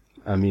then,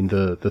 I mean,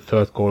 the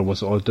third goal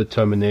was all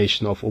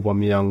determination of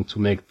Aubameyang to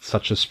make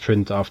such a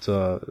sprint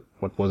after,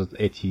 what was it,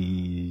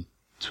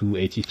 82,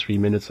 83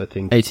 minutes, I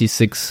think.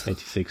 86.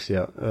 86,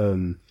 yeah.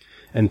 And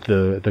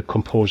the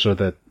composure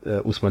that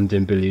Ousmane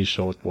Dembélé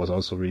showed was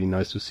also really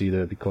nice to see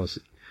there, because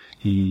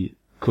he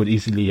could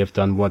easily have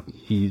done what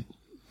he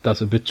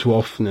does a bit too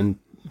often and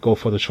go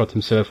for the shot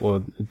himself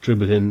or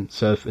dribble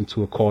himself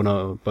into a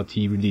corner, but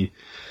he really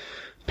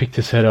picked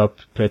his head up,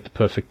 played the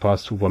perfect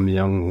pass to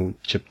Aubameyang, who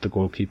chipped the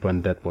goalkeeper,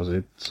 and that was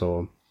it.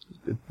 So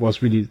it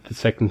was really the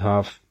second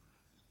half.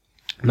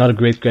 Not a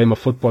great game of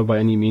football by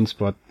any means,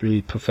 but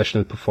really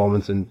professional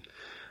performance, and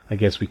I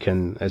guess we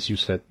can, as you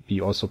said,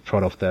 be also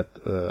proud of that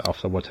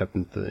after what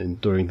happened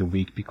during the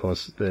week,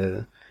 because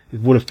it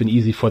would have been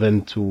easy for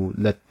them to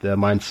let their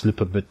minds slip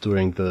a bit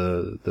during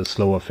the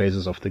slower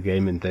phases of the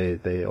game, and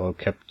they all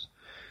kept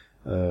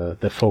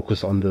their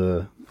focus on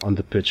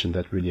the pitch, and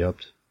that really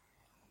helped.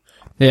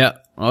 Yeah.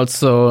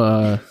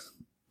 Also,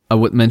 I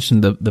would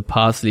mention the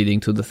pass leading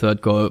to the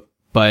third goal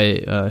by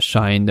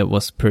Şahin that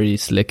was pretty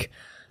slick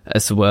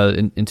as well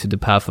into the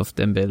path of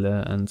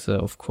Dembele. And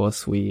of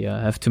course, we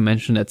have to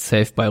mention that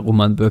save by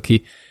Roman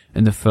Bürki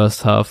in the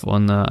first half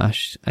on I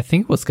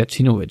think it was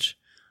Gacinovic.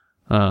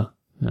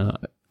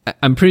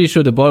 I'm pretty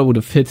sure the ball would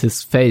have hit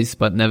his face,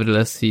 but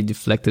nevertheless he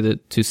deflected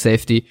it to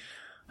safety.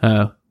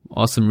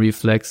 Awesome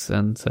reflex,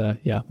 and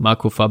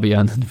Marco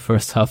Fabian in the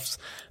first half's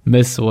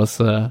miss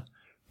was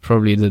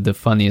probably the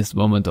funniest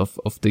moment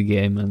of the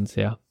game. And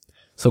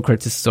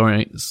Sokratis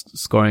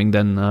scoring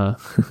then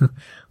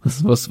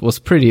was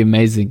pretty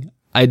amazing.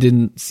 I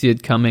didn't see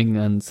it coming,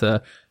 and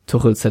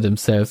Tuchel said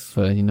himself,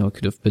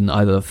 could have been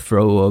either a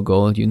throw or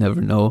goal, you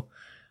never know.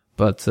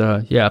 But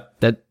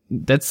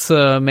that's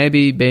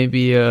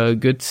maybe a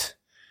good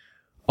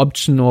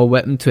option or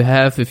weapon to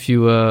have if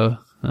you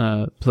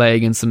play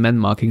against a man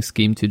marking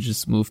scheme, to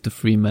just move the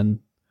free man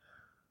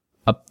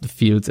up the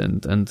field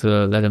and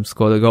let him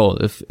score the goal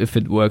if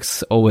it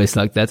works always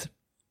like that.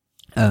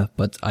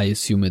 But I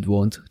assume it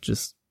won't,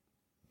 just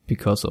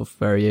because of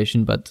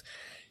variation. But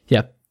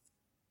it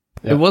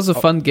was a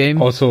fun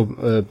game.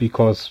 Also,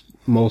 because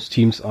most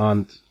teams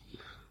aren't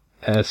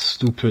as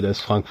stupid as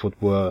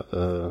Frankfurt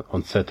were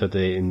on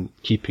Saturday in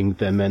keeping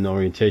their man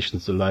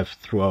orientations alive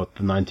throughout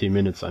the 90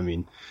 minutes. I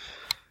mean,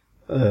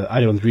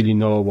 I don't really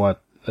know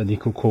what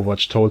Niko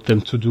Kovac told them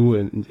to do,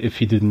 and if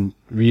he didn't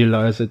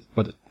realize it,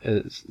 but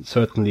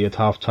certainly at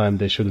halftime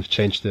they should have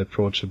changed their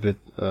approach a bit.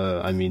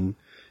 I mean,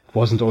 it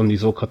wasn't only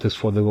Sokratis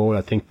for the goal.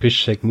 I think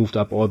Piszczek moved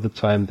up all the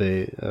time.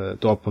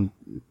 Dortmund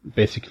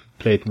basically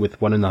played with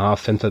 1.5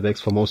 center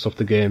backs for most of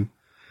the game,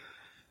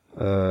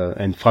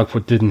 and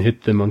Frankfurt didn't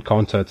hit them on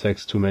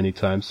counterattacks too many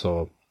times.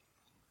 So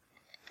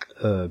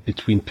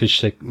between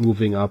Piszczek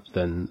moving up,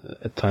 then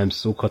at times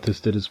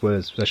Sokratis did as well,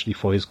 especially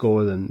for his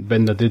goal, and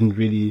Bender didn't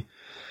really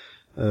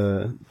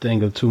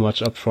dangle too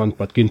much up front,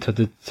 but Ginter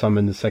did some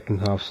in the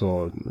second half,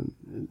 so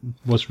it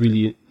was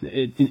really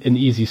an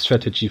easy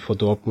strategy for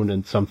Dortmund,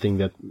 and something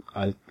that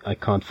I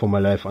can't for my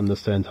life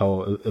understand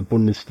how a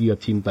Bundesliga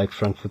team like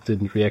Frankfurt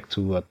didn't react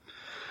to, but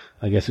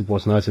I guess it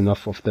was nice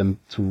enough of them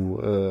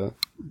to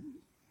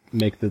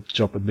make the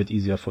job a bit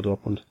easier for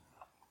Dortmund.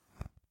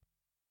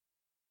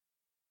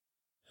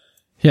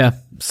 Yeah,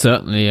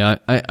 certainly.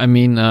 I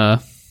mean,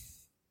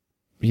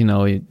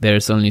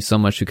 there's only so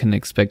much you can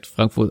expect.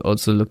 Frankfurt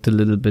also looked a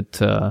little bit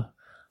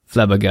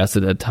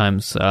flabbergasted at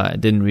times. I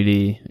didn't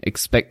really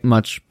expect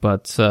much,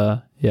 but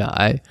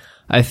I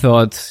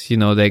thought,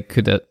 they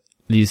could at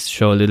least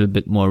show a little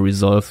bit more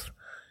resolve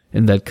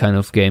in that kind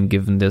of game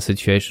given their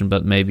situation,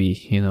 but maybe,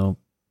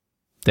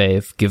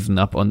 they've given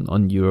up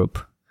on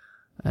Europe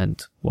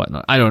and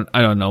whatnot. I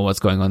don't know what's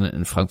going on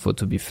in Frankfurt,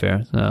 to be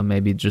fair.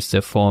 Maybe just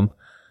their form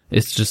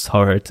is just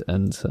horrid,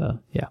 and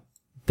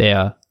they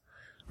are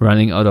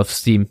running out of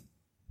steam.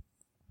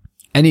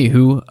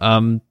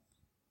 Anywho,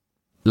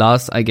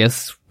 Lars, I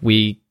guess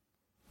we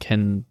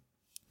can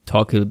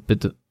talk a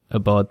bit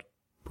about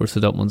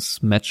Borussia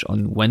Dortmund's match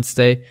on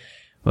Wednesday,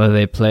 where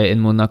they play in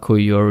Monaco.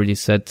 You already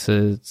said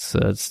it's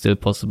still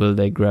possible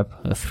they grab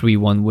a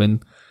 3-1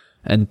 win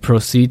and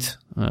proceed.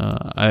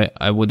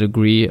 I would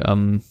agree.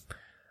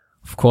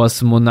 Of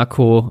course,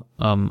 Monaco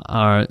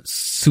are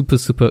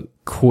super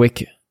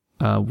quick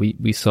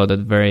We saw that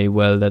very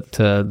well, that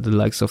the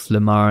likes of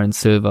Lemar and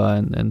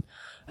Silva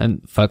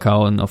and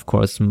Falcao and of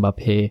course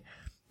Mbappe,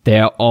 they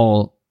are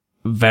all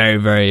very,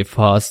 very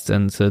fast,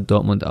 and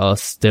Dortmund are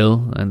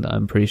still, and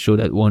I'm pretty sure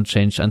that won't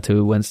change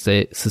until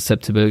Wednesday,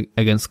 susceptible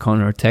against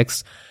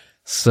counterattacks.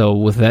 So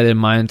with that in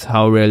mind,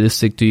 how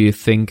realistic do you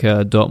think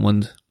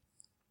Dortmund's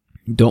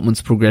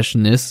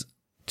progression is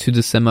to the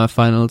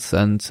semifinals?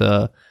 And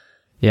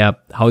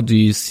how do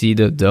you see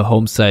the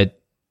home side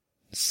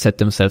set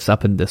themselves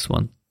up in this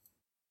one?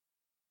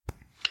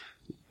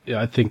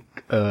 Yeah, I think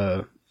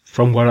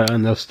from what I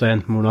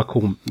understand,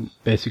 Monaco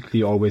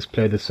basically always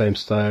play the same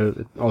style.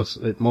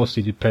 It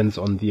mostly depends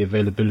on the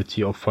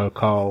availability of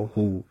Falcao,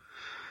 who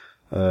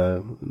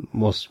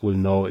most will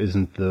know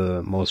isn't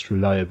the most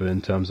reliable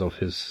in terms of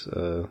his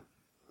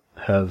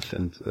health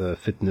and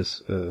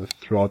fitness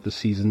throughout the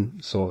season.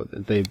 So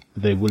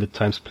they will at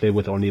times play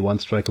with only one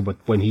striker, but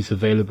when he's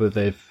available,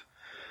 they've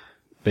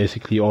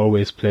basically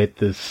always played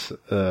this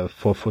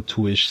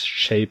 4-4-2-ish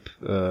shape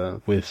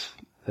with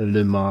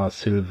Lemar,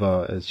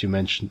 Silva, as you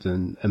mentioned,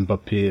 and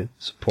Mbappe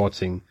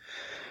supporting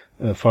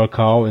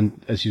Falcao. And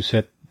as you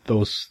said,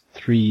 those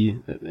three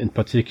in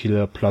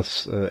particular,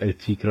 plus El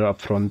Tigre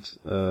up front,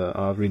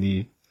 are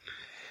really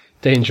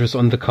dangerous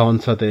on the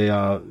counter. They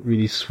are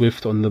really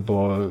swift on the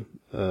ball.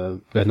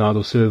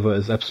 Bernardo Silva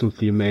is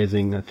absolutely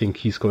amazing. I think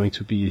he's going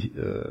to be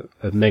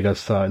a mega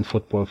star in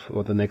football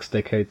for the next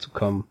decade to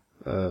come.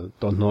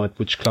 Don't know at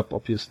which club,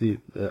 obviously,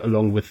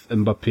 along with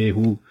Mbappe,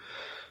 who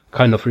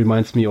kind of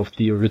reminds me of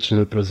the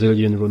original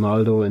Brazilian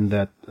Ronaldo in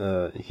that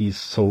he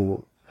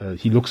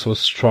looks so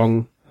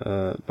strong,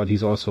 but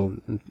he's also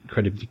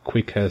incredibly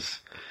quick,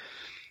 has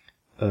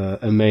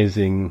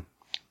amazing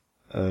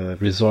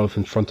resolve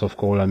in front of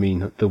goal. I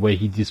mean, the way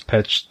he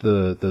dispatched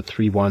the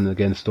 3-1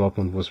 against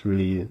Dortmund was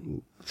really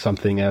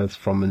something else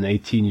from an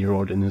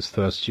 18-year-old in his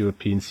first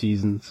European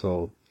season.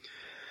 So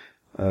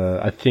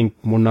I think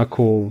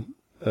Monaco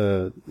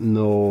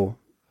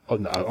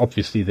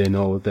obviously they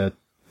know that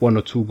 1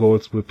 or 2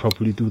 goals will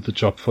probably do the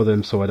job for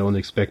them, so I don't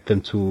expect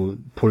them to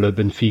pull a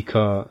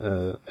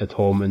Benfica at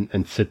home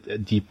and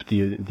sit deep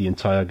the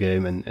entire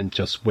game and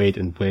just wait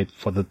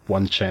for the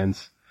one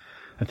chance.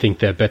 I think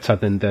they're better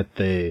than that.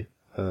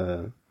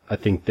 I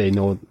think they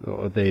know,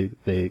 or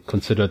they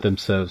consider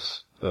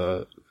themselves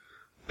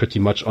pretty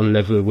much on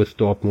level with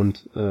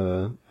Dortmund,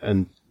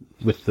 and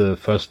with the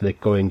first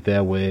leg going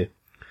their way,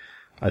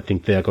 I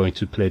think they are going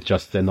to play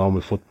just their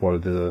normal football.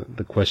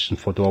 The question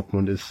for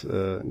Dortmund is,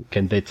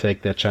 can they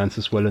take their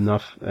chances well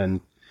enough,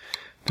 and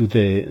do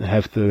they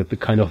have the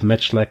kind of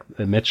match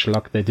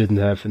luck they didn't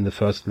have in the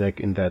first leg,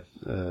 in that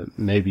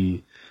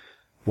maybe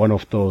one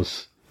of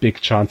those big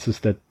chances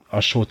that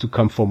are sure to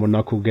come for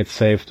Monaco gets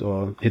saved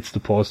or hits the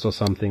post or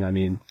something. I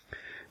mean,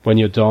 when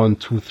you're down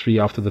 2-3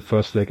 after the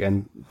first leg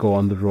and go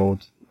on the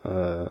road,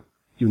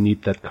 you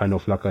need that kind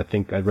of luck. I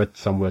think I read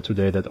somewhere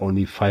today that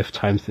only 5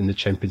 times in the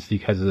Champions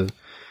League has a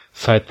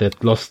side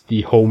that lost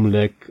the home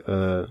leg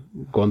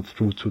gone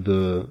through to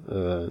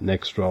the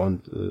next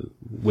round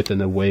with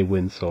an away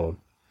win. So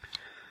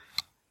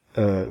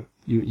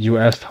you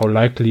asked how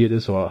likely it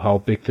is or how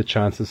big the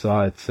chances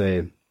are. I'd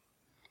say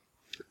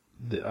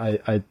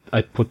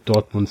I'd put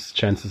Dortmund's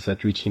chances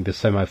at reaching the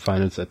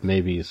semifinals at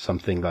maybe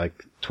something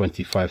like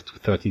 25 to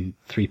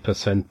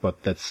 33%,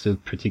 but that's still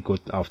pretty good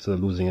after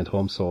losing at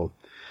home. So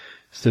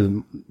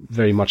still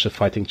very much a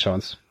fighting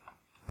chance.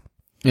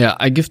 Yeah,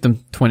 I give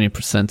them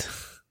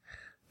 20%.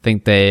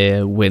 Think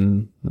they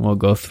win or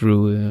go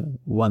through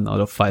 1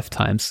 out of 5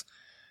 times,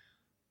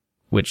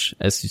 which,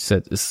 as you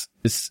said, is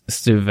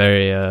still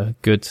very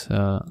good.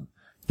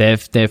 They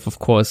have of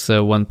course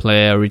one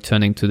player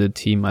returning to the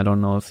team. I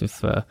don't know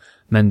if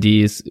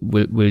Mendy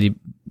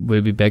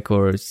will be back,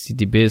 or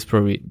CDB is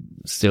probably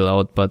still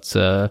out, but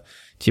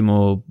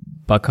Timo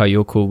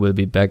Bakayoko will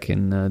be back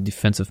in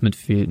defensive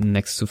midfield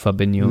next to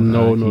Fabinho.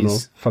 No.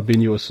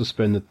 Fabinho is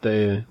suspended.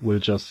 They will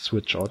just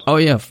switch out. Oh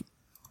yeah,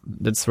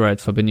 that's right.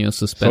 Fabinho is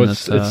suspended.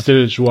 So it's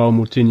still João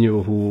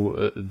Moutinho,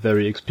 who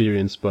very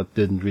experienced, but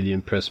didn't really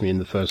impress me in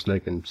the first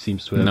leg, and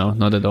seems to have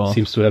not at all.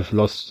 Seems to have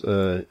lost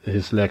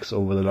his legs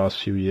over the last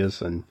few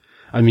years. And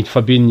I mean,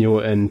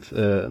 Fabinho and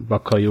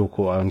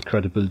Bakayoko are an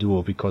incredible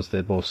duo because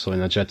they're both so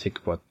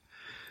energetic, but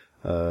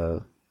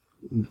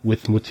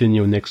with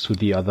Moutinho next to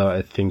the other,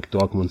 I think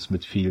Dortmund's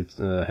midfield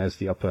has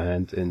the upper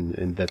hand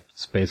in that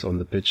space on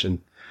the pitch. And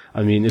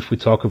I mean, if we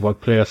talk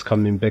about players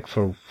coming back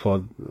for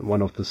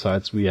one of the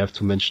sides, we have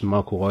to mention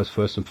Marco Reus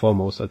first and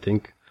foremost. I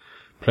think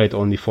played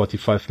only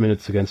 45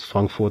 minutes against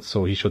Frankfurt,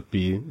 so he should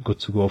be good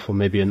to go for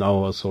maybe an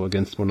hour or so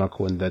against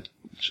Monaco, and that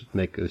should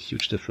make a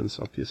huge difference,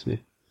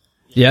 obviously.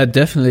 Yeah,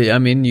 definitely. I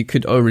mean, you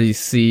could already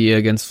see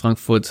against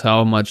Frankfurt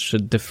how much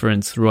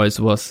difference Reus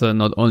was.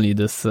 Not only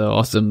this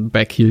awesome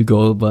back heel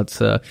goal, but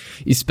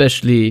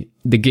especially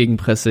the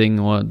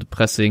gegenpressing or the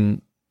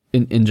pressing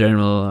in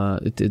general.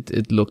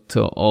 It looked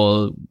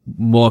all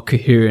more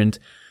coherent.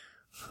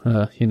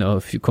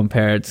 If you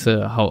compare it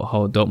to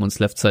how Dortmund's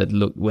left side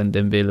looked when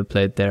Dembele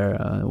played there,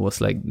 it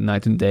was like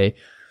night and day.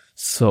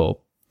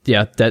 So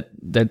yeah,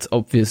 that's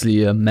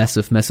obviously a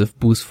massive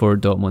boost for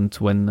Dortmund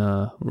when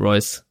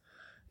Reus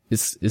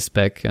is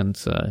back. And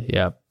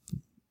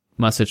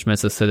Marcel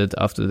Schmelzer said it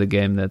after the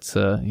game that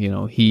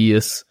he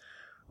is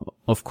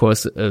of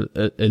course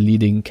a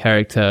leading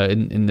character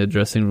in the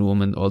dressing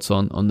room and also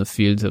on the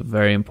field, a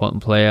very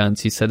important player. And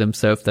he said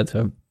himself that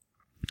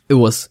it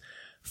was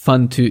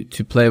fun to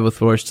play with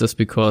Reus just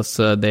because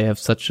they have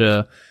such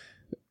a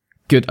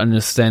good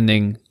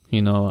understanding,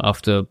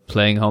 after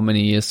playing how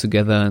many years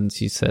together. And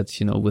he said,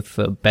 with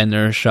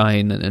Benner,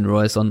 Shine and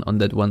Reus on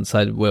that one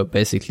side, were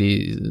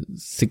basically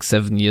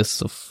 6-7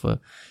 years of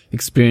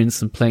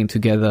experience in playing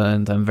together.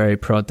 And I'm very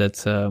proud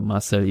that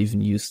Marcel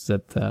even used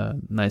that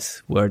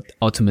nice word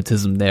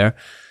automatism there.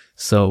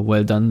 So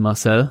well done,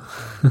 Marcel.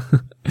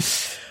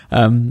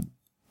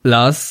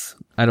 Lars,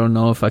 I don't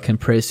know if I can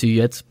praise you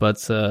yet,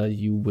 but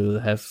you will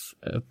have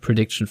a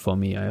prediction for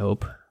me, I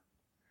hope.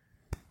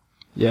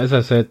 Yeah, as I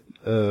said,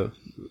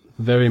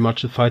 very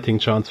much a fighting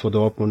chance for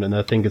Dortmund, and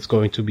I think it's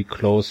going to be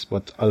close,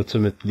 but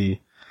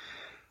ultimately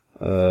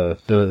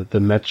the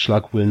match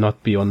luck will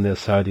not be on their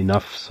side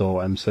enough, so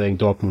I'm saying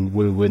Dortmund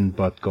will win,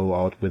 but go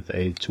out with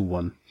a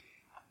 2-1.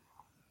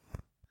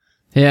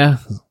 Ja,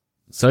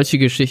 solche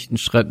Geschichten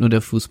schreibt nur der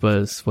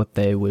Fußball, is what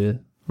they will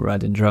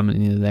write in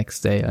Germany the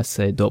next day. I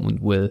say Dortmund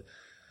will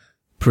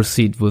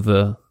proceed with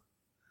a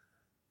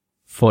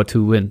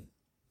 4-2 win.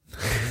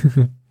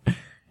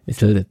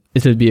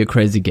 It'll be a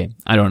crazy game.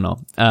 I don't know.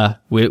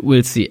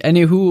 We'll see.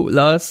 Anywho,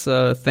 Lars,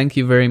 thank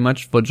you very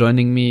much for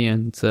joining me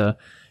and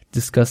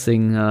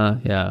discussing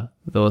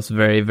those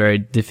very, very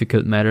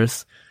difficult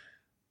matters.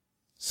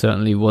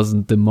 Certainly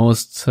wasn't the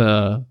most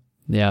or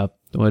the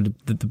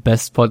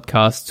best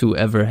podcast to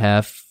ever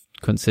have,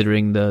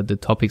 considering the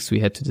topics we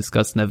had to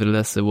discuss.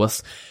 Nevertheless, it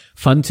was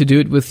fun to do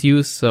it with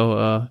you.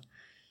 So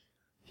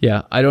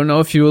I don't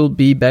know if you will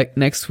be back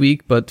next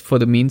week, but for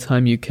the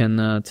meantime, you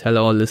can tell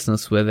our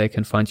listeners where they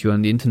can find you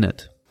on the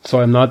internet.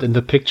 So I'm not in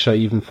the picture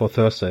even for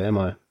Thursday, am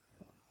I,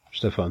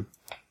 Stefan?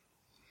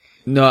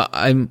 No,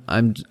 I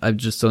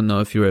just don't know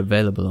if you're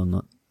available or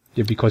not.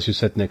 Yeah, because you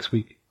said next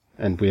week,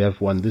 and we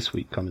have one this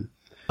week coming.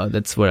 Oh,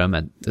 that's where I'm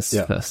at this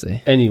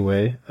Thursday.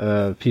 Anyway,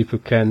 people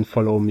can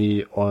follow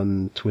me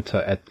on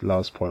Twitter at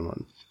Lars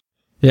Pollmann.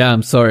 Yeah,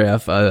 I'm sorry.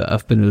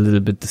 I've been a little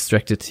bit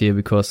distracted here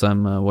because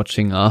I'm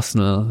watching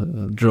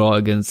Arsenal draw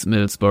against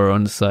Middlesbrough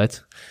on the side.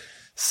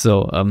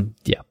 So,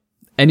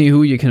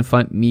 Anywho, you can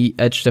find me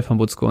at Stefan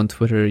Butzko on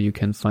Twitter. You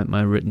can find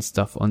my written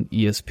stuff on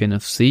ESPN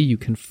FC. You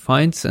can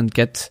find and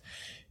get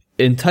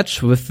in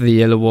touch with the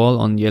Yellow Wall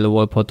on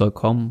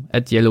yellowwallpod.com,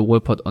 at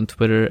yellowwallpod on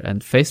Twitter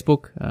and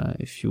Facebook.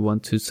 If you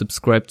want to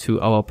subscribe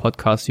to our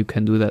podcast, you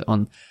can do that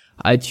on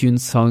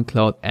iTunes,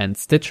 SoundCloud and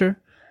Stitcher.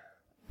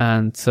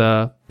 And,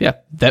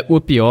 that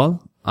would be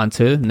all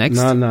until next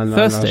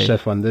Thursday. No,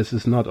 Stefan, this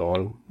is not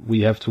all.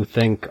 We have to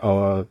thank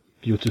our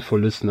beautiful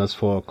listeners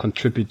for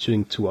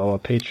contributing to our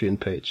Patreon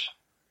page.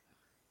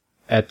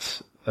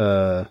 At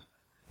the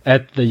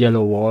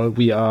Yellow Wall,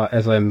 we are,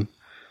 as I'm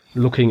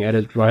looking at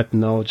it right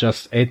now,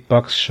 just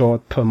 $8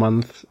 short per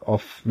month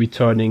of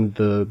returning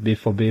the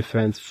BVB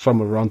fans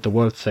from around the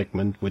world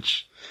segment,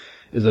 which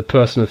is a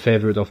personal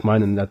favorite of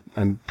mine, and that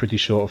I'm pretty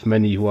sure of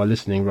many who are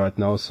listening right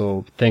now.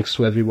 So thanks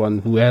to everyone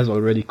who has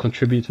already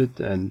contributed,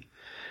 and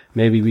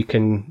maybe we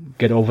can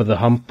get over the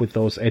hump with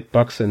those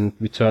 $8 and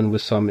return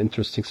with some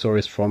interesting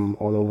stories from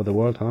all over the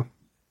world, huh?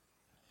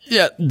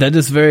 Yeah, that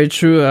is very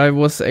true. I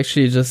was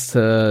actually just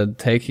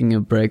taking a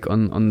break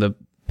on the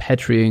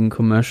Patreon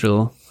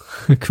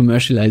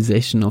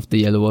commercialization of the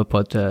Yellow Wall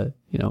Pod,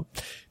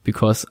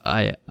 because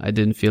I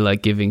didn't feel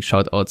like giving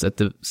shout outs at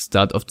the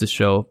start of the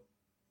show,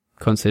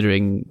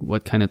 considering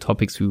what kind of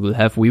topics we will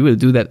have. We will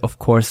do that, of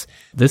course,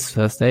 this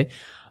Thursday.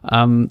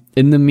 In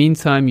the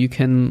meantime, you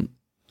can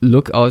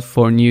look out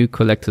for new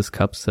Collector's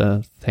Cups.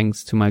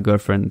 Thanks to my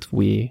girlfriend,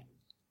 we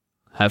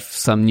have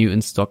some new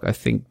in stock. I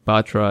think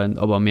Bartra and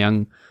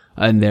Aubameyang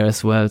are in there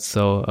as well.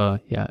 So,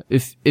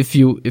 if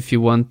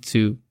you want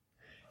to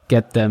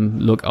get them,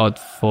 look out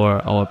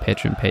for our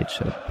Patreon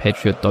page at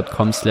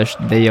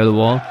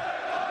patreon.com/theyellowwall.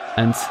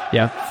 And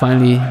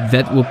finally,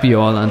 that would be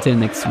all. Until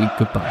next week,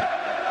 goodbye.